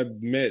think I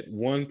met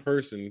one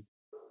person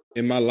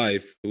in my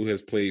life who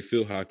has played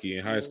field hockey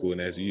in high school,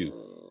 and that's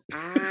you.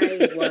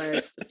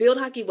 Field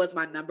hockey was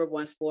my number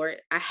 1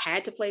 sport. I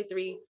had to play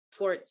 3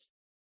 sports.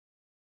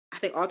 I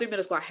think all through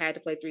middle school, I had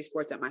to play 3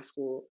 sports at my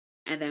school.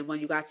 And then when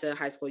you got to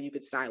high school, you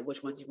could decide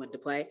which ones you wanted to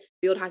play.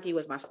 Field hockey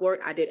was my sport.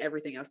 I did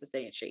everything else to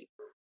stay in shape.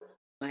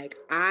 Like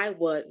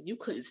you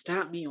couldn't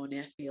stop me on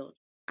that field.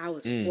 I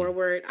was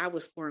forward. I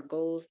was scoring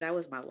goals. That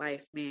was my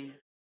life, man.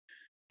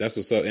 That's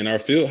what's up. And our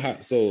field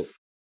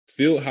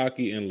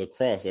hockey and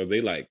lacrosse, are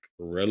they like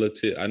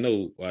relative? I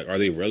know, like, are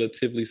they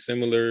relatively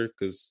similar?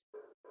 Because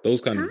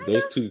those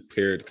two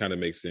paired kind of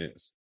make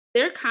sense.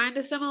 They're kind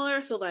of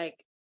similar. So like,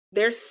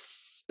 the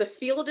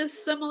field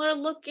is similar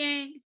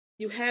looking.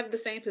 You have the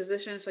same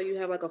position. So you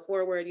have like a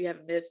forward, you have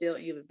a midfield,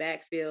 and you have a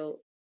backfield.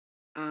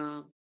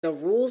 The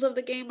rules of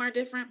the game are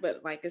different,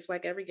 but like it's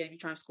like every game you're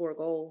trying to score a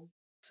goal.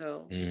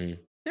 So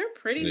they're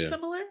pretty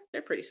similar.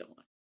 They're pretty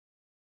similar.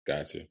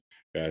 Gotcha.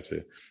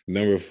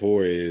 Number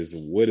 4 is,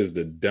 what is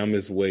the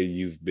dumbest way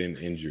you've been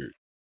injured?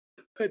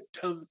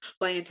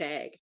 Playing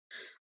tag.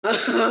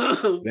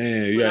 Damn,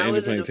 you got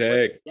injured playing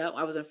tag? Yep,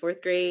 I was in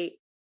 4th grade.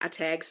 I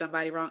tagged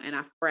somebody wrong and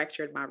I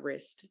fractured my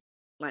wrist.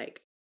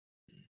 Like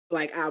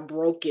I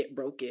broke it.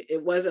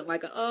 It wasn't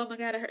like oh my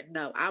God, it hurt.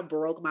 No, I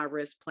broke my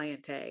wrist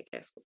playing tag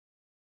at school.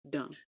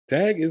 Dumb.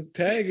 Tag is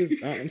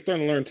I'm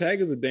starting to learn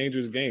tag is a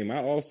dangerous game.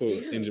 I also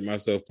injured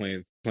myself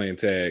playing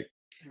tag.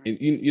 And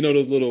you know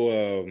those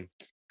little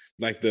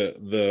like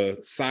the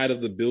side of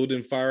the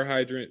building fire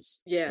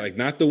hydrants? Yeah. Like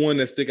not the one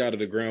that stick out of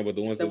the ground, but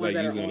the ones that's like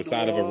usually on the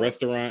side of a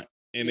restaurant,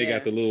 and they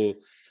got the little.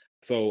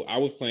 So I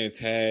was playing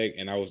tag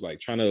and I was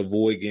like trying to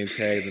avoid getting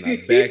tagged, and I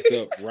backed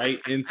up right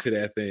into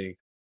that thing.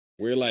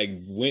 Where like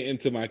went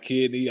into my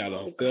kidney, I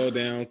fell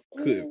down,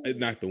 it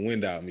knocked the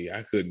wind out of me.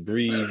 I couldn't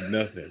breathe,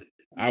 nothing.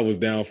 I was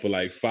down for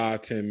like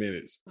 5-10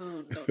 minutes.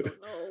 Oh,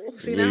 no.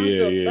 See, now I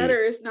feel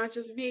better. It's not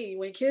just me.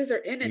 When kids are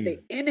in it, they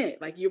in it.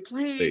 Like you're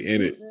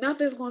playing,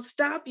 nothing's going to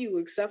stop you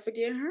except for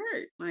getting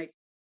hurt. Like,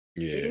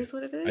 It Yeah. is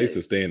what it I used to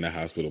is. stay in the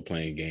hospital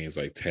playing games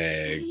like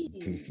tag,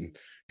 Dang.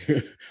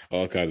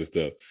 all kinds of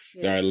stuff.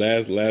 All Yeah. right,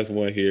 last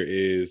one here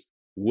is,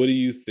 what do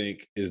you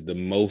think is the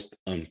most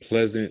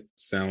unpleasant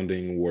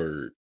sounding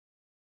word?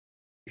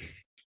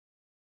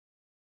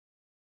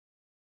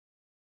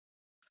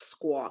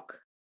 Squawk.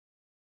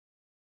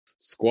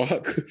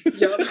 Squawk?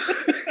 Yup.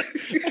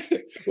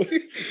 what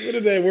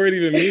does that word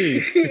even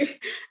mean?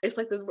 It's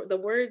like the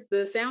word,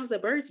 the sounds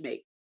that birds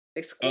make.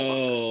 They squawk.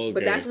 Oh,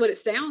 But that's okay. what it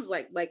sounds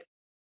like. Like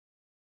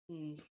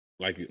mm,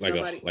 nobody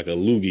Like a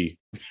loogie.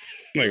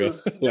 Like a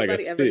nobody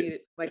ever spit. needed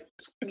like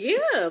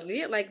yeah,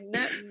 like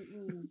not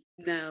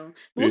no.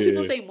 Most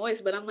people Yeah. say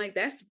moist, but I'm like,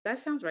 that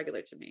sounds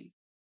regular to me.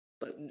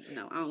 But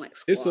no, I don't like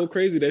It's so squawk.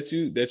 crazy that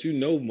you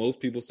know most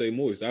people say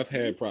moist.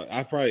 Mhm.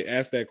 I probably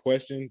asked that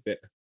question that,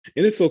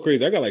 and it's so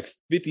crazy. I got like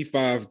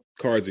 55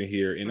 cards in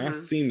here, and I Uh-huh.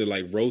 seem to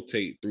like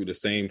rotate through the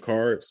same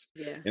cards.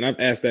 Yeah. And I've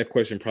asked that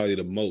question probably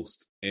the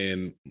most,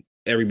 and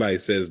everybody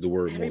says the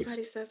word Everybody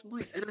moist. says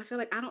moist. And I feel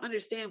like I don't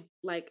understand,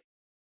 like,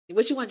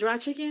 what you want, dry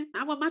chicken?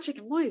 I want my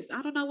chicken moist.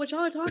 I don't know what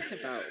y'all are talking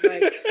about.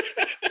 Like,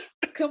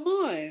 come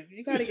on,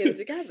 you got to get it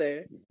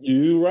together.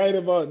 You right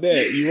about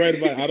that. You right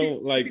about. I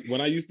don't like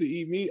when I used to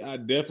eat meat. I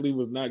definitely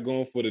was not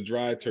going for the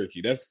dry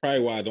turkey. That's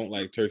probably why I don't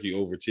like turkey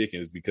over chicken,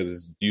 is because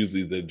it's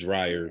usually the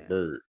drier Yeah.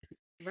 bird.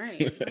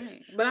 Right,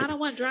 right. But I don't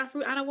want dry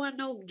fruit. I don't want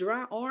no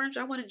dry orange.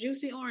 I want a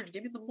juicy orange.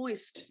 Give me the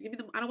moist. Give me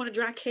the. I don't want a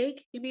dry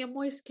cake. Give me a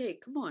moist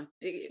cake. Come on.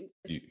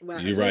 Well,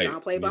 I You're told you I right.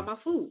 don't play by my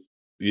food.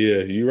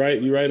 Yeah, you're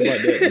right. You're right about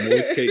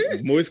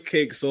that. Moist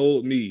cake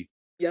sold me.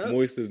 Yep.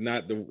 Moist is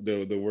not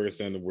the worst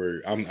on the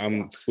word. I'm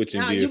Squawk.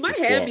 switching Now you gears to might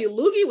have squawk. me.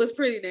 Loogie was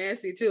pretty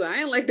nasty too.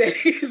 I ain't like that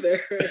either.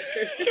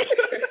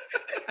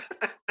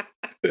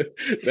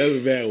 That's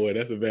a bad one.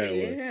 That's a bad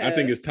one. I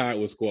think Yeah. it's tied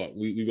with squawk.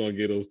 We gonna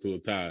get those to a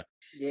tie.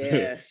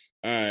 Yeah.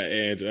 All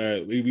right,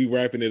 and we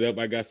wrapping it up.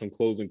 I got some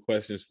closing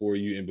questions for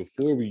you, and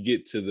before we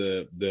get to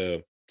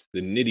the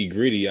nitty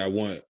gritty, I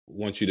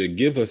want you to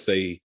give us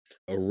a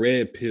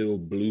red pill,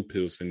 blue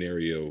pill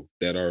scenario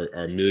that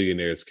our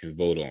millionaires can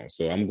vote on.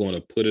 So I'm going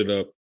to put it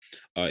up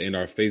in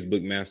our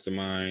Facebook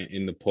mastermind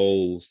in the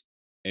polls.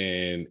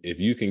 And if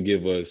you can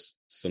give us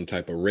some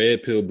type of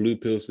red pill, blue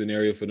pill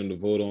scenario for them to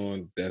vote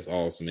on, that's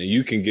awesome. And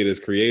you can get as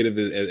creative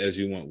as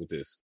you want with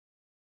this.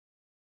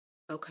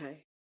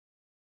 Okay.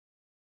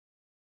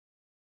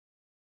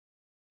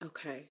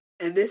 Okay.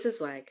 And this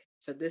is like,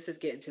 so this is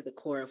getting to the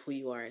core of who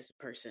you are as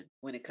a person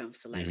when it comes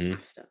to like my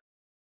Mm-hmm. stuff.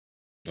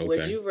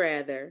 Would Okay. you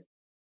rather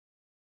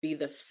be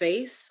the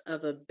face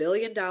of $1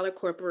 billion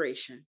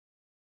corporation,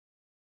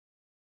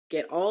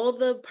 get all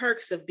the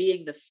perks of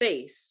being the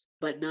face,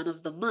 but none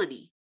of the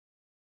money,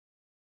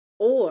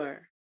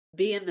 or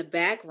be in the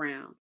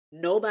background?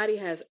 Nobody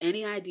has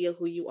any idea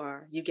who you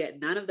are. You get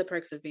none of the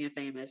perks of being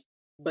famous,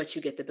 but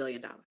you get the $1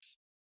 billion.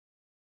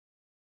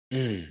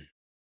 Mm,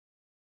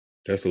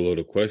 that's a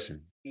loaded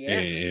question. Yeah.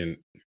 And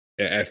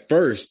at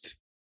first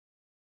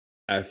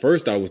I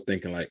was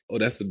thinking like, oh,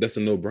 that's a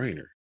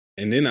no-brainer.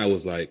 And then I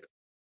was like,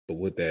 but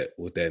with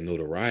that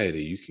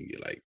notoriety, you can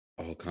get like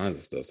all kinds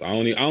of stuff. So I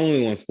only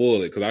want to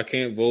spoil it because I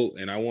can't vote,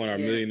 and I want our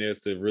Yeah. millionaires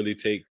to really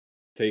take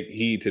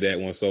heed to that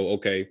one. So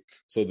okay,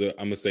 so I'm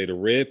gonna say the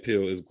red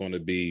pill is going to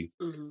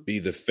Mm-hmm. be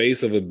the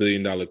face of $1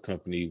 billion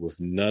company with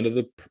none of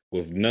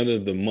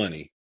the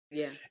money,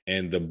 Yeah.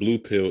 and the blue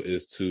pill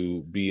is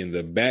to be in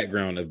the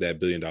background of that $1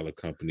 billion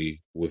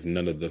company with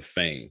none of the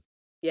fame.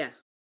 Yeah.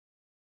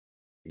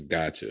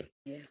 Gotcha.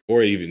 Yeah.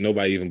 Or even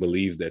nobody even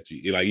believes that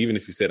you like, even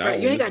if you said I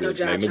Right. You own ain't this got no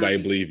business, like job, nobody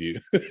Tommy. believe you.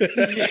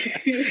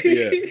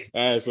 Yeah.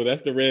 All right. So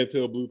that's the red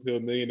pill, blue pill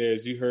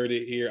millionaires. You heard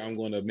it here. I'm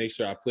going to make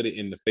sure I put it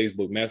in the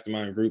Facebook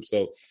mastermind group.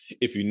 So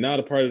if you're not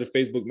a part of the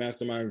Facebook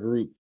mastermind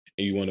group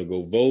and you want to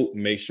go vote,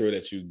 make sure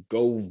that you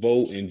go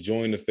vote and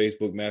join the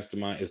Facebook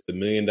mastermind. It's the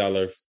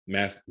 $1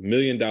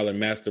 million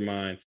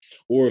mastermind.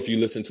 Or if you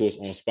listen to us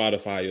on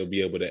Spotify, you'll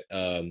be able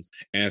to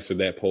answer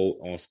that poll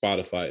on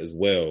Spotify as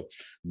well.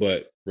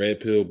 But red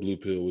pill, blue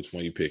pill, which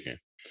one you picking?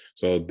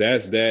 So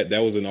that's that. That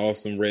was an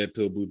awesome red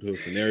pill, blue pill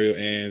scenario,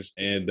 Ange.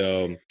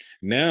 And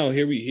now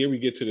here we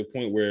get to the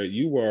point where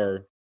you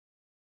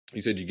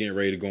said you're getting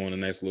ready to go on a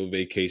nice little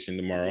vacation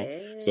tomorrow.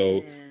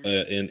 So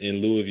Yeah.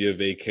 in lieu of your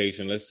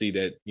vacation, let's see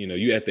that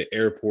you at the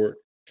airport,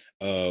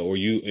 or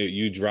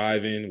you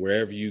driving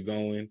wherever you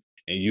going,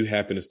 and you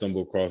happen to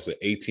stumble across an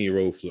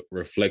 18-year-old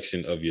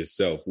reflection of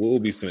yourself. What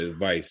would be some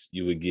advice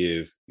you would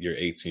give your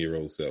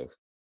 18-year-old self?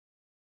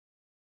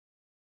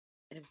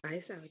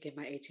 Advice I would give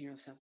my 18-year-old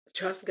self: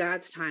 trust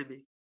God's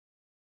timing.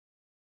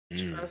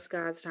 Mm. Trust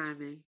God's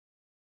timing.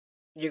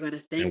 You're going to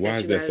And think why that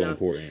is you that got it so all.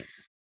 important?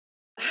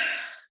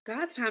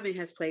 God's timing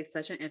has played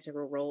such an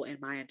integral role in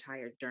my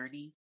entire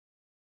journey.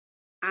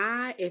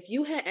 If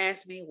you had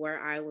asked me where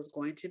I was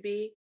going to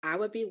be, I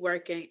would be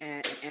working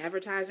at an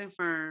advertising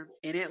firm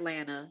in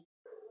Atlanta.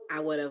 I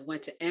would have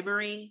went to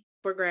Emory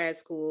for grad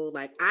school.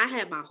 Like, I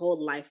had my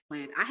whole life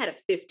planned. I had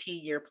a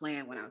 15-year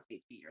plan when I was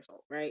 18 years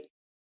old, right?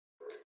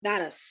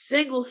 Not a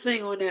single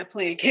thing on that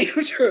plan came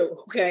true.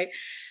 Okay.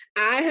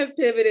 I have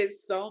pivoted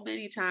so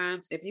many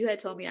times. If you had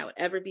told me I would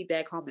ever be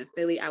back home in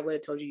Philly, I would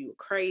have told you were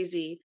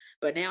crazy.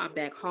 But now I'm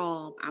back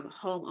home. I'm a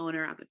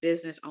homeowner. I'm a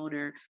business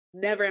owner.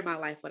 Never in my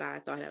life would I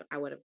have thought I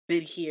would have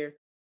been here.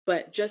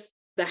 But just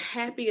the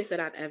happiest that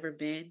I've ever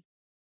been,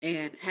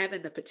 and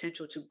having the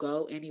potential to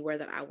go anywhere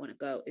that I want to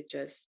go,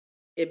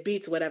 it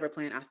beats whatever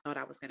plan I thought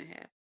I was going to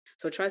have.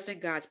 So trusting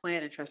God's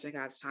plan and trusting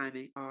God's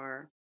timing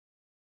are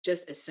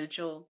just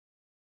essential.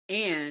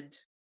 And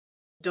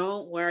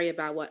don't worry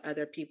about what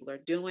other people are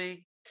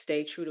doing.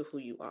 Stay true to who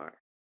you are.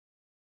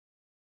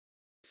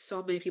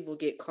 So many people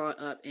get caught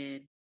up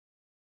in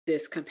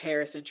this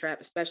comparison trap,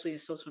 especially in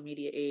social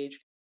media age.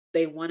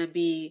 They want to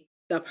be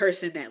the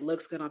person that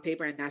looks good on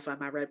paper, and that's why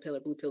my red pill or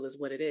blue pill is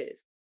what it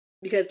is.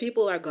 Because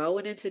people are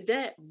going into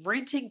debt,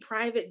 renting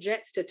private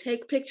jets to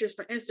take pictures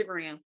for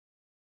Instagram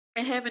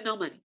and having no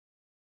money.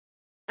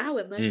 I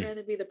would much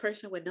rather be the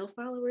person with no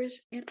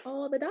followers and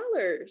all the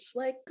dollars.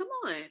 Like, come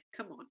on,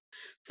 come on.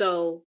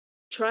 So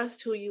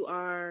trust who you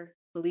are,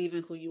 believe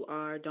in who you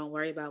are. Don't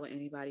worry about what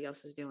anybody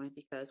else is doing,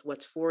 because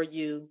what's for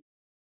you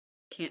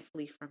can't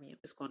flee from you.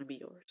 It's going to be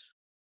yours.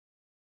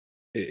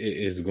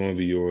 It's going to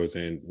be yours.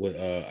 And what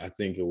I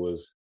think it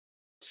was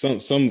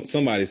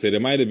somebody said,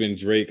 it might have been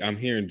Drake. I'm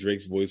hearing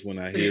Drake's voice when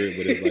I hear it,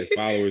 but it's like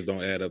followers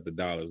don't add up the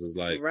dollars. It's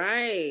like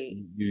Right.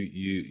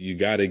 you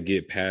got to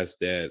get past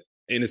that.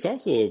 And it's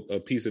also a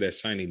piece of that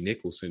shiny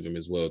nickel syndrome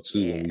as well too.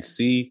 Yeah. When we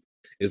see,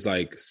 it's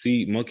like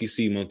see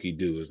monkey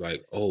do. It's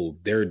like, oh,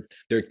 they're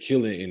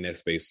killing in that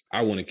space.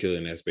 I want to kill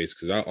in that space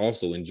because I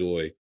also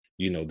enjoy,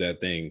 that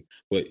thing.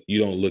 But you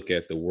don't look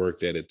at the work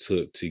that it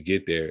took to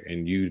get there,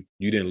 and you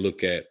didn't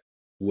look at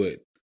what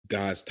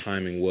God's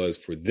timing was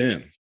for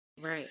them.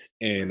 Right.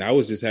 And I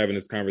was just having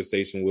this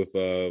conversation with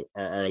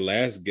our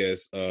last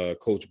guest,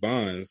 Coach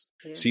Bonds.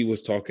 Yeah. She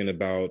was talking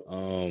about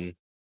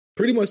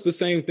pretty much the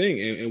same thing.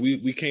 And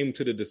we came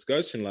to the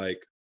discussion,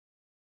 like,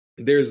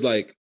 there's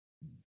like,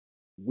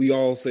 we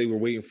all say we're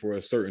waiting for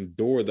a certain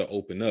door to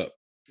open up.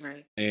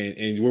 Right.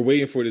 And we're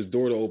waiting for this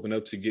door to open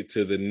up to get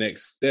to the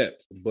next step.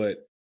 But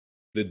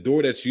the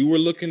door that you were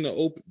looking to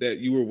open, that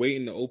you were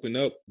waiting to open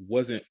up,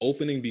 wasn't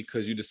opening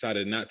because you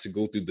decided not to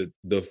go through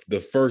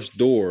the first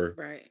door.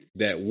 Right.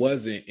 That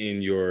wasn't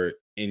in your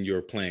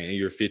plan, in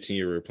your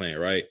 15-year plan,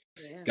 right?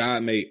 Yeah.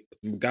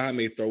 God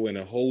may throw in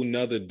a whole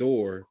nother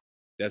door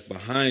that's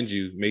behind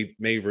you.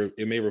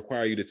 It may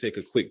require you to take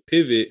a quick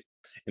pivot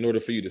in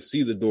order for you to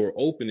see the door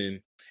opening,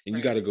 and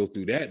you got to go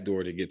through that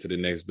door to get to the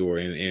next door.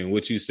 And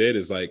what you said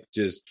is like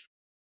just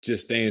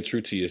staying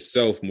true to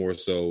yourself more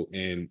so,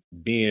 and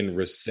being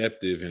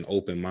receptive and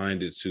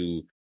open-minded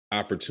to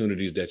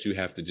opportunities that you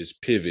have to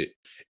just pivot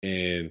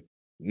and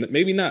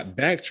maybe not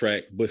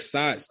backtrack, but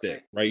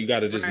sidestep, right? You got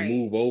to just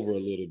move over a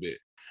little bit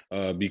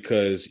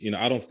because,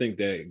 I don't think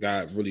that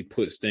God really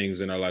puts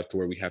things in our life to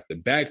where we have to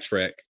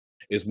backtrack.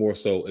 It's more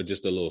so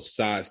just a little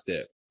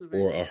sidestep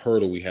or a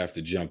hurdle we have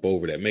to jump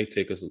over that may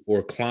take us,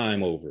 or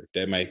climb over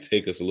that might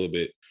take us a little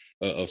bit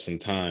of some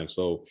time.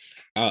 So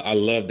I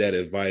love that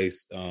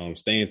advice.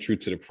 Staying true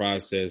to the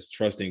process,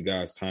 trusting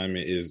God's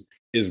timing is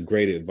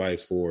great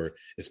advice for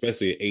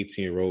especially an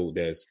 18-year-old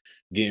that's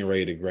getting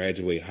ready to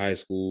graduate high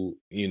school,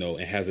 and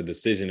has a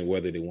decision of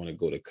whether they want to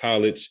go to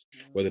college,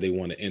 whether they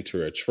want to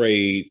enter a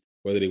trade,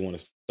 whether they want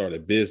to start a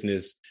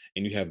business,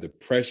 and you have the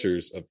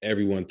pressures of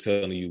everyone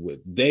telling you what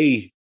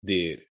they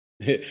did,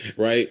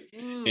 right?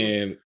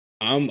 And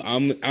I'm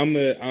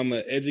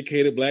an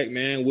educated Black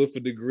man with a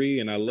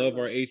degree, and I love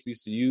our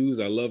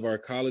HBCUs, I love our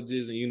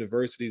colleges and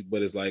universities,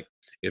 but it's like,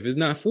 if it's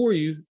not for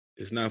you,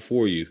 it's not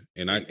for you.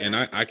 And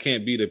I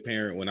can't be the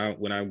parent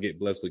when I get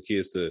blessed with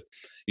kids to,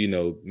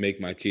 make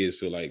my kids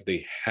feel like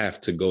they have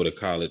to go to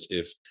college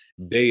if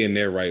they in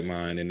their right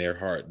mind and their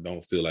heart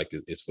don't feel like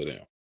it's for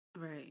them.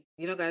 Right.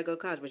 You don't got to go to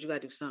college, but you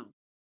got to do something.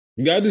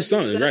 You got to do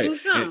something, right? Do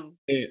something.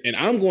 And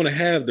I'm going to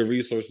have the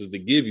resources to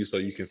give you so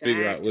you can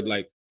figure out what,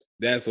 like,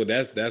 that's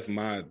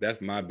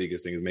my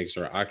biggest thing, is make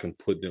sure I can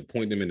point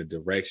them in a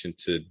direction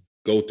to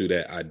go through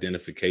that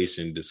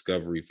identification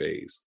discovery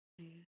phase.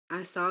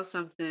 I saw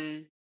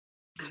something.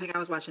 I think I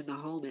was watching The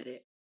Home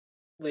Edit,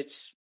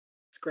 which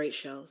is great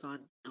shows on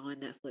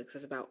Netflix.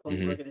 It's about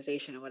home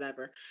organization or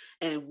whatever.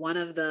 And one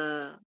of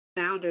the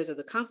founders of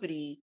the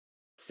company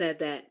said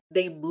that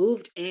they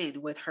moved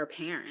in with her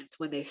parents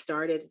when they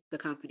started the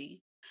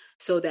company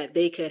so that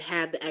they could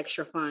have the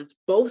extra funds.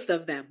 Both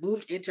of them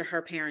moved into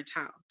her parents'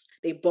 house.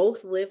 They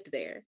both lived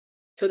there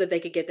so that they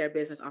could get their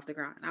business off the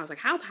ground. And I was like,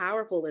 how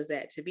powerful is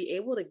that, to be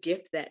able to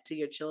gift that to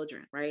your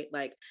children, right?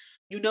 Like,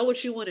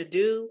 what you want to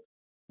do.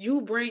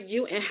 You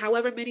and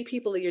however many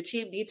people in your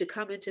team need to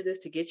come into this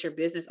to get your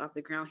business off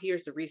the ground.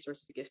 Here's the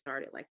resources to get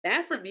started. Like,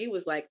 that for me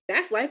was like,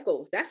 that's life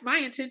goals. That's my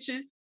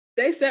intention.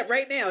 They set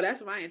right now.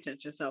 That's my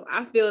intention. So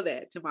I feel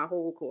that to my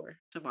whole core.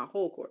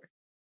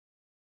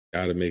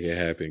 Gotta make it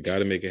happen.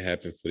 Gotta make it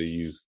happen for the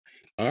youth.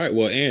 All right.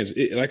 Well, Ange,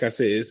 like I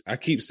said, I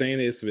keep saying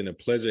it, it's been a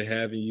pleasure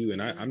having you,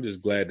 and I'm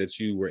just glad that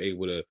you were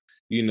able to,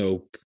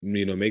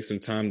 make some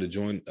time to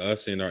join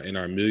us and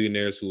our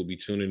millionaires who will be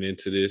tuning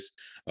into this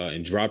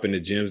and dropping the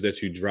gems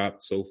that you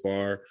dropped so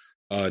far.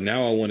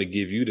 Now I want to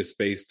give you the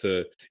space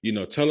to,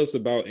 tell us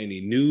about any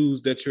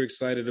news that you're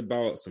excited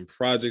about, some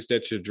projects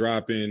that you're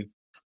dropping.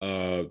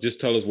 Just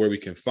tell us where we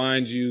can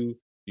find you,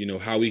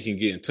 how we can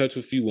get in touch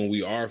with you when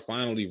we are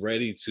finally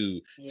ready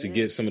to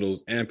get some of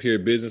those Ampere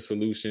business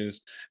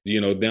solutions.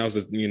 Now's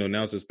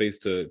the space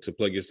to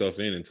plug yourself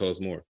in and tell us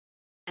more.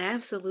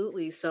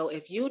 Absolutely. So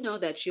if you know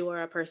that you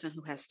are a person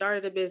who has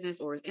started a business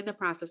or is in the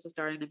process of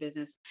starting a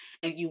business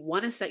and you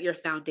want to set your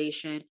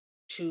foundation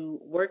to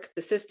work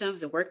the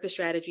systems and work the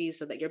strategies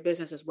so that your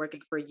business is working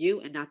for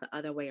you and not the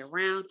other way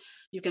around,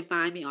 you can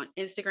find me on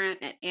Instagram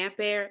at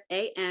Ampere,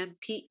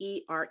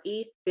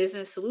 Ampere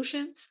Business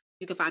Solutions.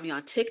 You can find me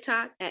on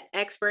TikTok at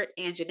Expert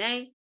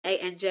Anjanee,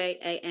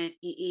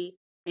 Anjanee.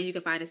 And you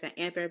can find us at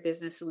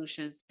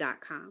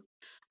amperebusinesssolutions.com.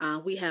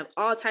 We have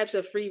all types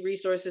of free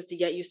resources to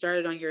get you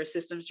started on your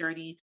systems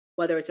journey,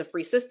 whether it's a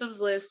free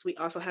systems list. We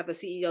also have a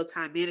CEO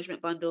time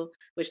management bundle,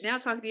 which now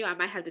talking to you, I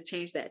might have to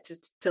change that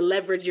to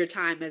leverage your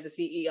time as a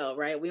CEO,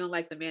 right? We don't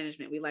like the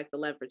management, we like the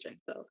leveraging.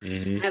 So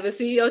I have a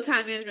CEO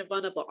time management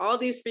bundle, but all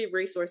these free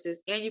resources,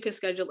 and you can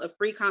schedule a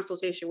free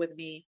consultation with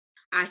me.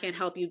 I can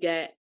help you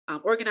get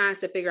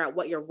organized to figure out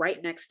what your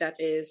right next step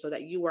is so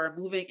that you are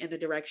moving in the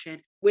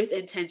direction with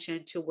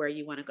intention to where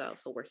you want to go.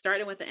 So we're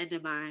starting with the end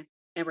in mind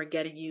and we're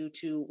getting you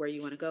to where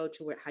you want to go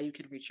to how you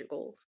can reach your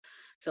goals.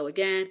 So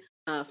again,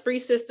 free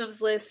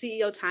systems list,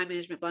 CEO time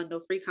management bundle,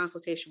 free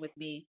consultation with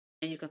me,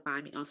 and you can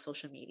find me on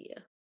social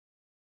media.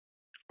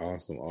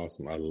 Awesome,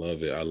 awesome. I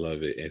love it. I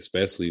love it,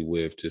 especially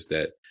with just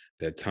that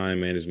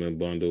time management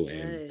bundle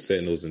and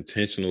setting those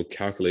intentional,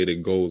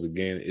 calculated goals.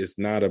 Again, it's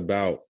not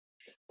about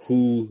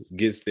who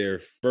gets there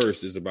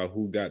first; it's about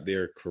who got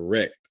there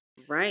correct.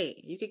 Right.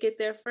 You could get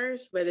there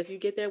first, but if you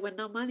get there with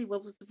no money,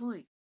 what was the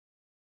point?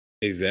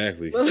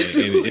 Exactly. And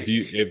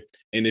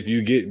if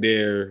you get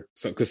there,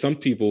 because some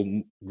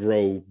people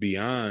grow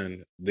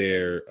beyond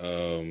their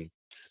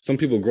some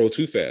people grow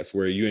too fast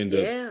where you end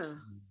up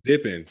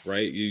dipping,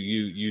 right?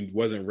 You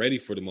wasn't ready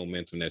for the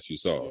momentum that you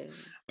saw.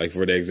 Like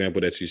for the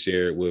example that you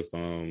shared with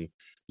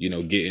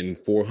getting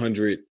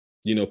 400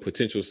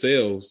 potential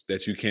sales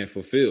that you can't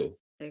fulfill.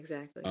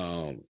 Exactly.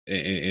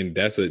 And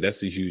that's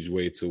a huge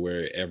way to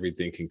where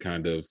everything can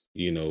kind of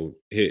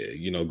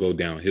go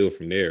downhill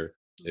from there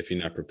if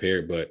you're not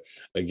prepared. But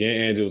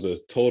again, Angela, it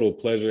was a total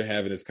pleasure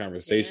having this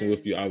conversation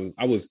with you.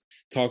 I was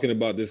talking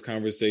about this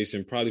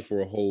conversation probably for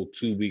a whole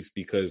 2 weeks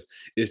because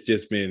it's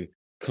just been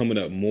coming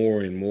up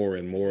more and more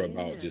and more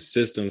about just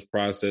systems,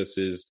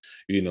 processes,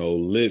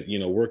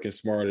 working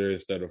smarter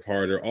instead of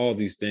harder, all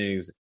these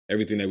things.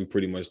 Everything that we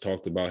pretty much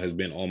talked about has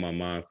been on my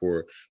mind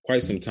for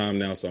quite some time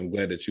now. So I'm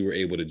glad that you were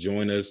able to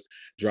join us,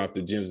 drop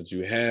the gems that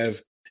you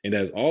have. And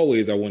as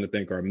always, I want to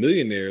thank our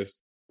millionaires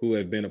who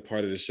have been a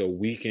part of the show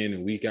week in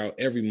and week out,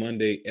 every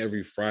Monday,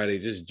 every Friday,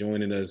 just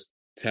joining us,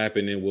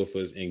 tapping in with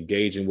us,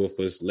 engaging with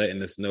us,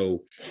 letting us know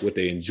what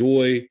they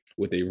enjoy,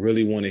 what they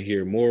really want to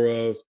hear more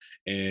of.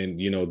 And,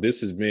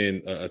 this has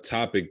been a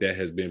topic that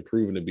has been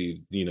proven to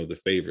be,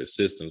 the favorite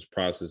systems,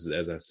 processes,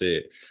 as I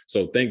said.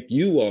 So thank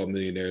you all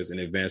millionaires in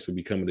advance for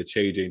becoming the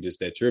change agents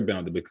that you're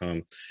bound to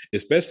become,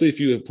 especially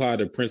if you apply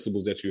the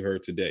principles that you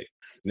heard today.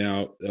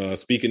 Now,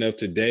 speaking of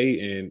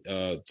today and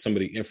some of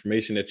the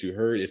information that you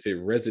heard, if it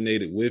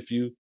resonated with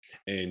you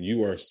and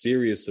you are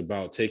serious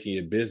about taking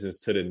your business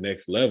to the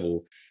next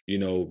level,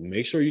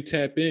 make sure you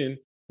tap in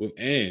with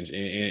Ange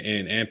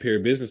and Ampere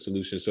Business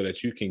Solutions so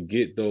that you can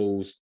get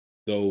those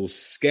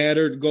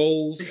scattered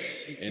goals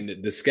and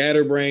the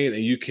scatterbrain,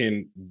 and you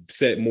can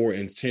set more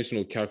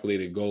intentional,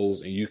 calculated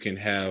goals, and you can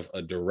have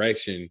a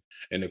direction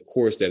and a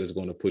course that is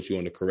going to put you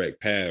on the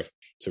correct path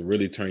to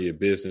really turn your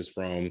business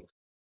from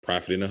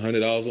profiting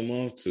 $100 a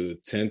month to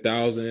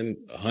 10,000,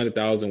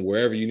 100,000,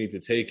 wherever you need to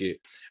take it.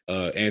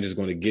 Ange is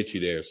going to get you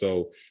there.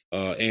 So,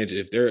 Ange,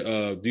 if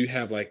there, do you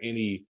have like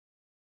any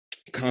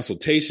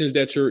consultations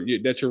that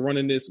you're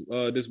running this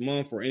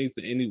month, or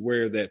anything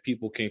anywhere that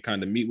people can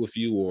kind of meet with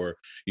you, or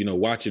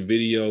watch a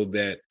video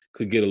that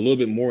could get a little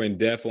bit more in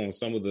depth on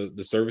some of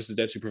the services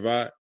that you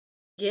provide?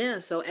 Yeah,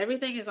 so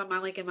everything is on my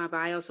link in my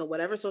bio. So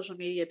whatever social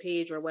media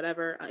page or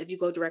whatever, if you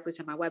go directly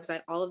to my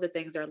website, all of the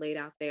things are laid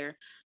out there.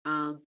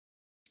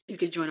 You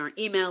can join our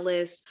email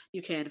list.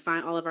 You can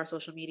find all of our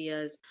social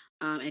medias,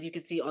 and you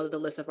can see all of the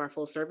list of our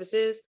full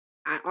services.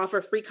 I offer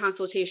free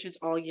consultations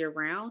all year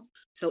round.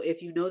 So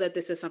if you know that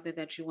this is something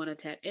that you want to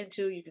tap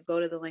into, you can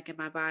go to the link in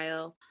my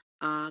bio,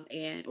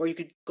 or you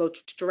can go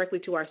directly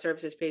to our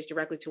services page,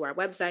 directly to our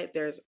website.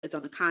 It's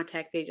on the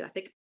contact page. I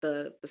think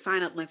the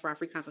sign up link for our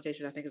free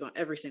consultation, I think, is on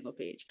every single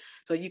page.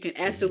 So you can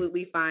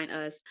absolutely find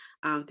us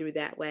through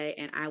that way,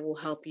 and I will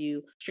help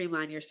you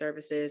streamline your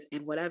services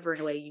in whatever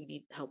way you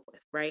need help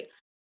with. Right.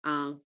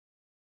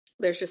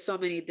 there's just so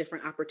many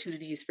different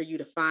opportunities for you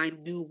to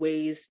find new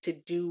ways to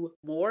do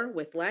more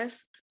with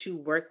less, to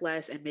work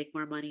less and make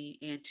more money,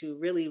 and to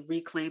really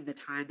reclaim the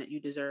time that you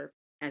deserve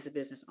as a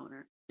business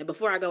owner. And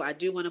before I go, I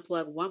do want to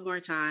plug one more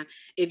time.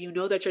 If you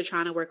know that you're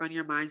trying to work on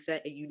your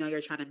mindset and you know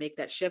you're trying to make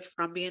that shift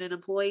from being an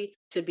employee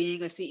to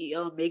being a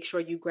CEO, make sure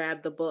you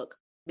grab the book.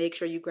 Make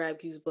sure you grab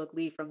Q's book,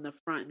 Lead from the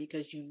Front,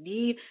 because you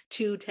need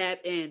to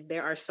tap in.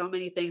 There are so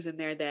many things in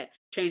there that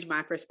changed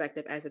my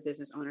perspective as a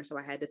business owner. So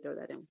I had to throw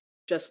that in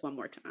just one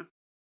more time.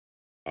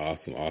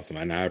 Awesome.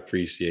 And I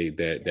appreciate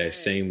that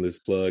Yes. shameless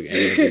plug.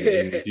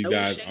 And if you No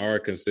guys shame. are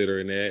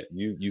considering that,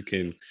 you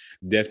can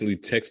definitely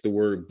text the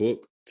word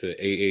book to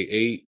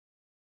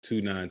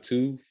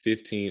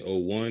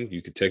 888-292-1501.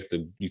 You could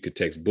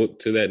text book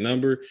to that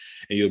number,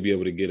 and you'll be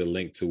able to get a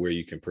link to where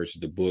you can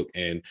purchase the book.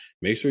 And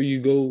make sure you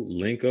go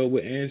link up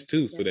with Ange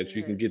too, so that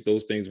you can get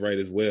those things right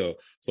as well.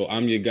 So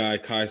I'm your guy,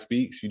 Kai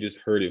Speaks. You just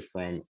heard it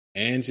from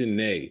Ange and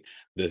Nay.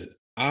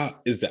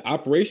 Is the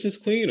operations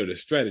queen or the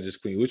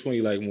strategist queen? Which one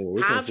you like more?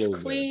 Which one Ops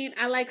flows queen.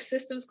 better? I like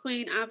systems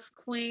queen, ops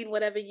queen,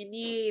 whatever you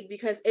need,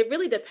 because it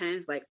really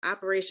depends. Like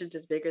operations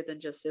is bigger than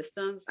just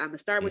systems. I'm gonna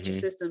start with your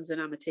systems and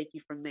I'm gonna take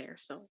you from there.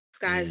 So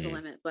sky's the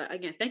limit. But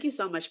again, thank you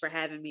so much for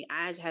having me.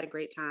 I had a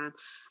great time.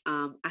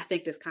 I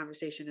think this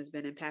conversation has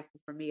been impactful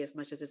for me as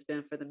much as it's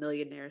been for the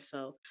millionaires.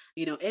 So,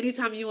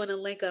 anytime you want to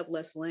link up,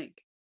 let's link.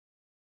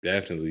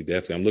 Definitely.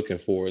 I'm looking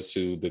forward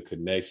to the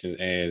connections.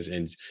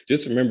 And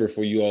just remember,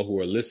 for you all who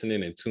are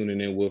listening and tuning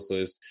in with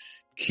us,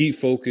 keep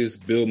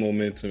focused, build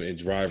momentum, and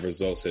drive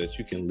results so that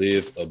you can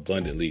live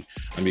abundantly.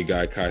 I'm your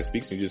guy, Kai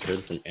Speaks, and you just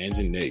heard from Ange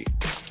and Nate.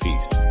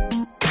 Peace.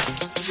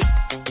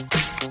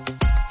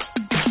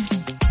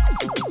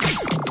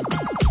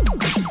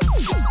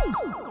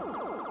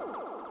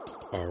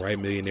 All right,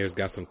 millionaires,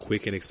 got some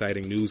quick and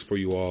exciting news for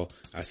you all.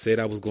 I said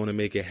I was going to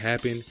make it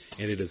happen,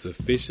 and it is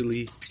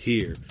officially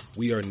here.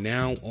 We are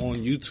now on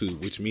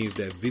YouTube, which means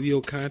that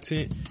video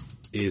content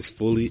is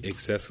fully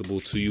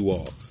accessible to you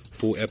all.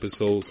 Full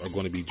episodes are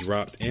going to be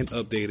dropped and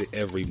updated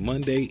every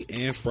Monday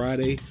and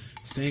Friday.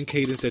 Same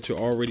cadence that you're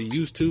already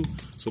used to.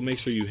 So make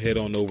sure you head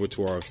on over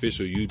to our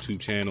official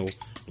YouTube channel,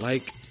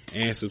 like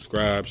and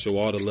subscribe, show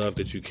all the love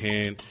that you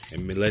can,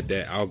 and let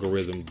that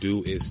algorithm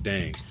do its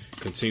thing.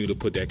 Continue to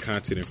put that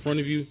content in front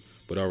of you.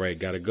 But all right,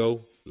 gotta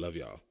go. Love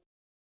y'all.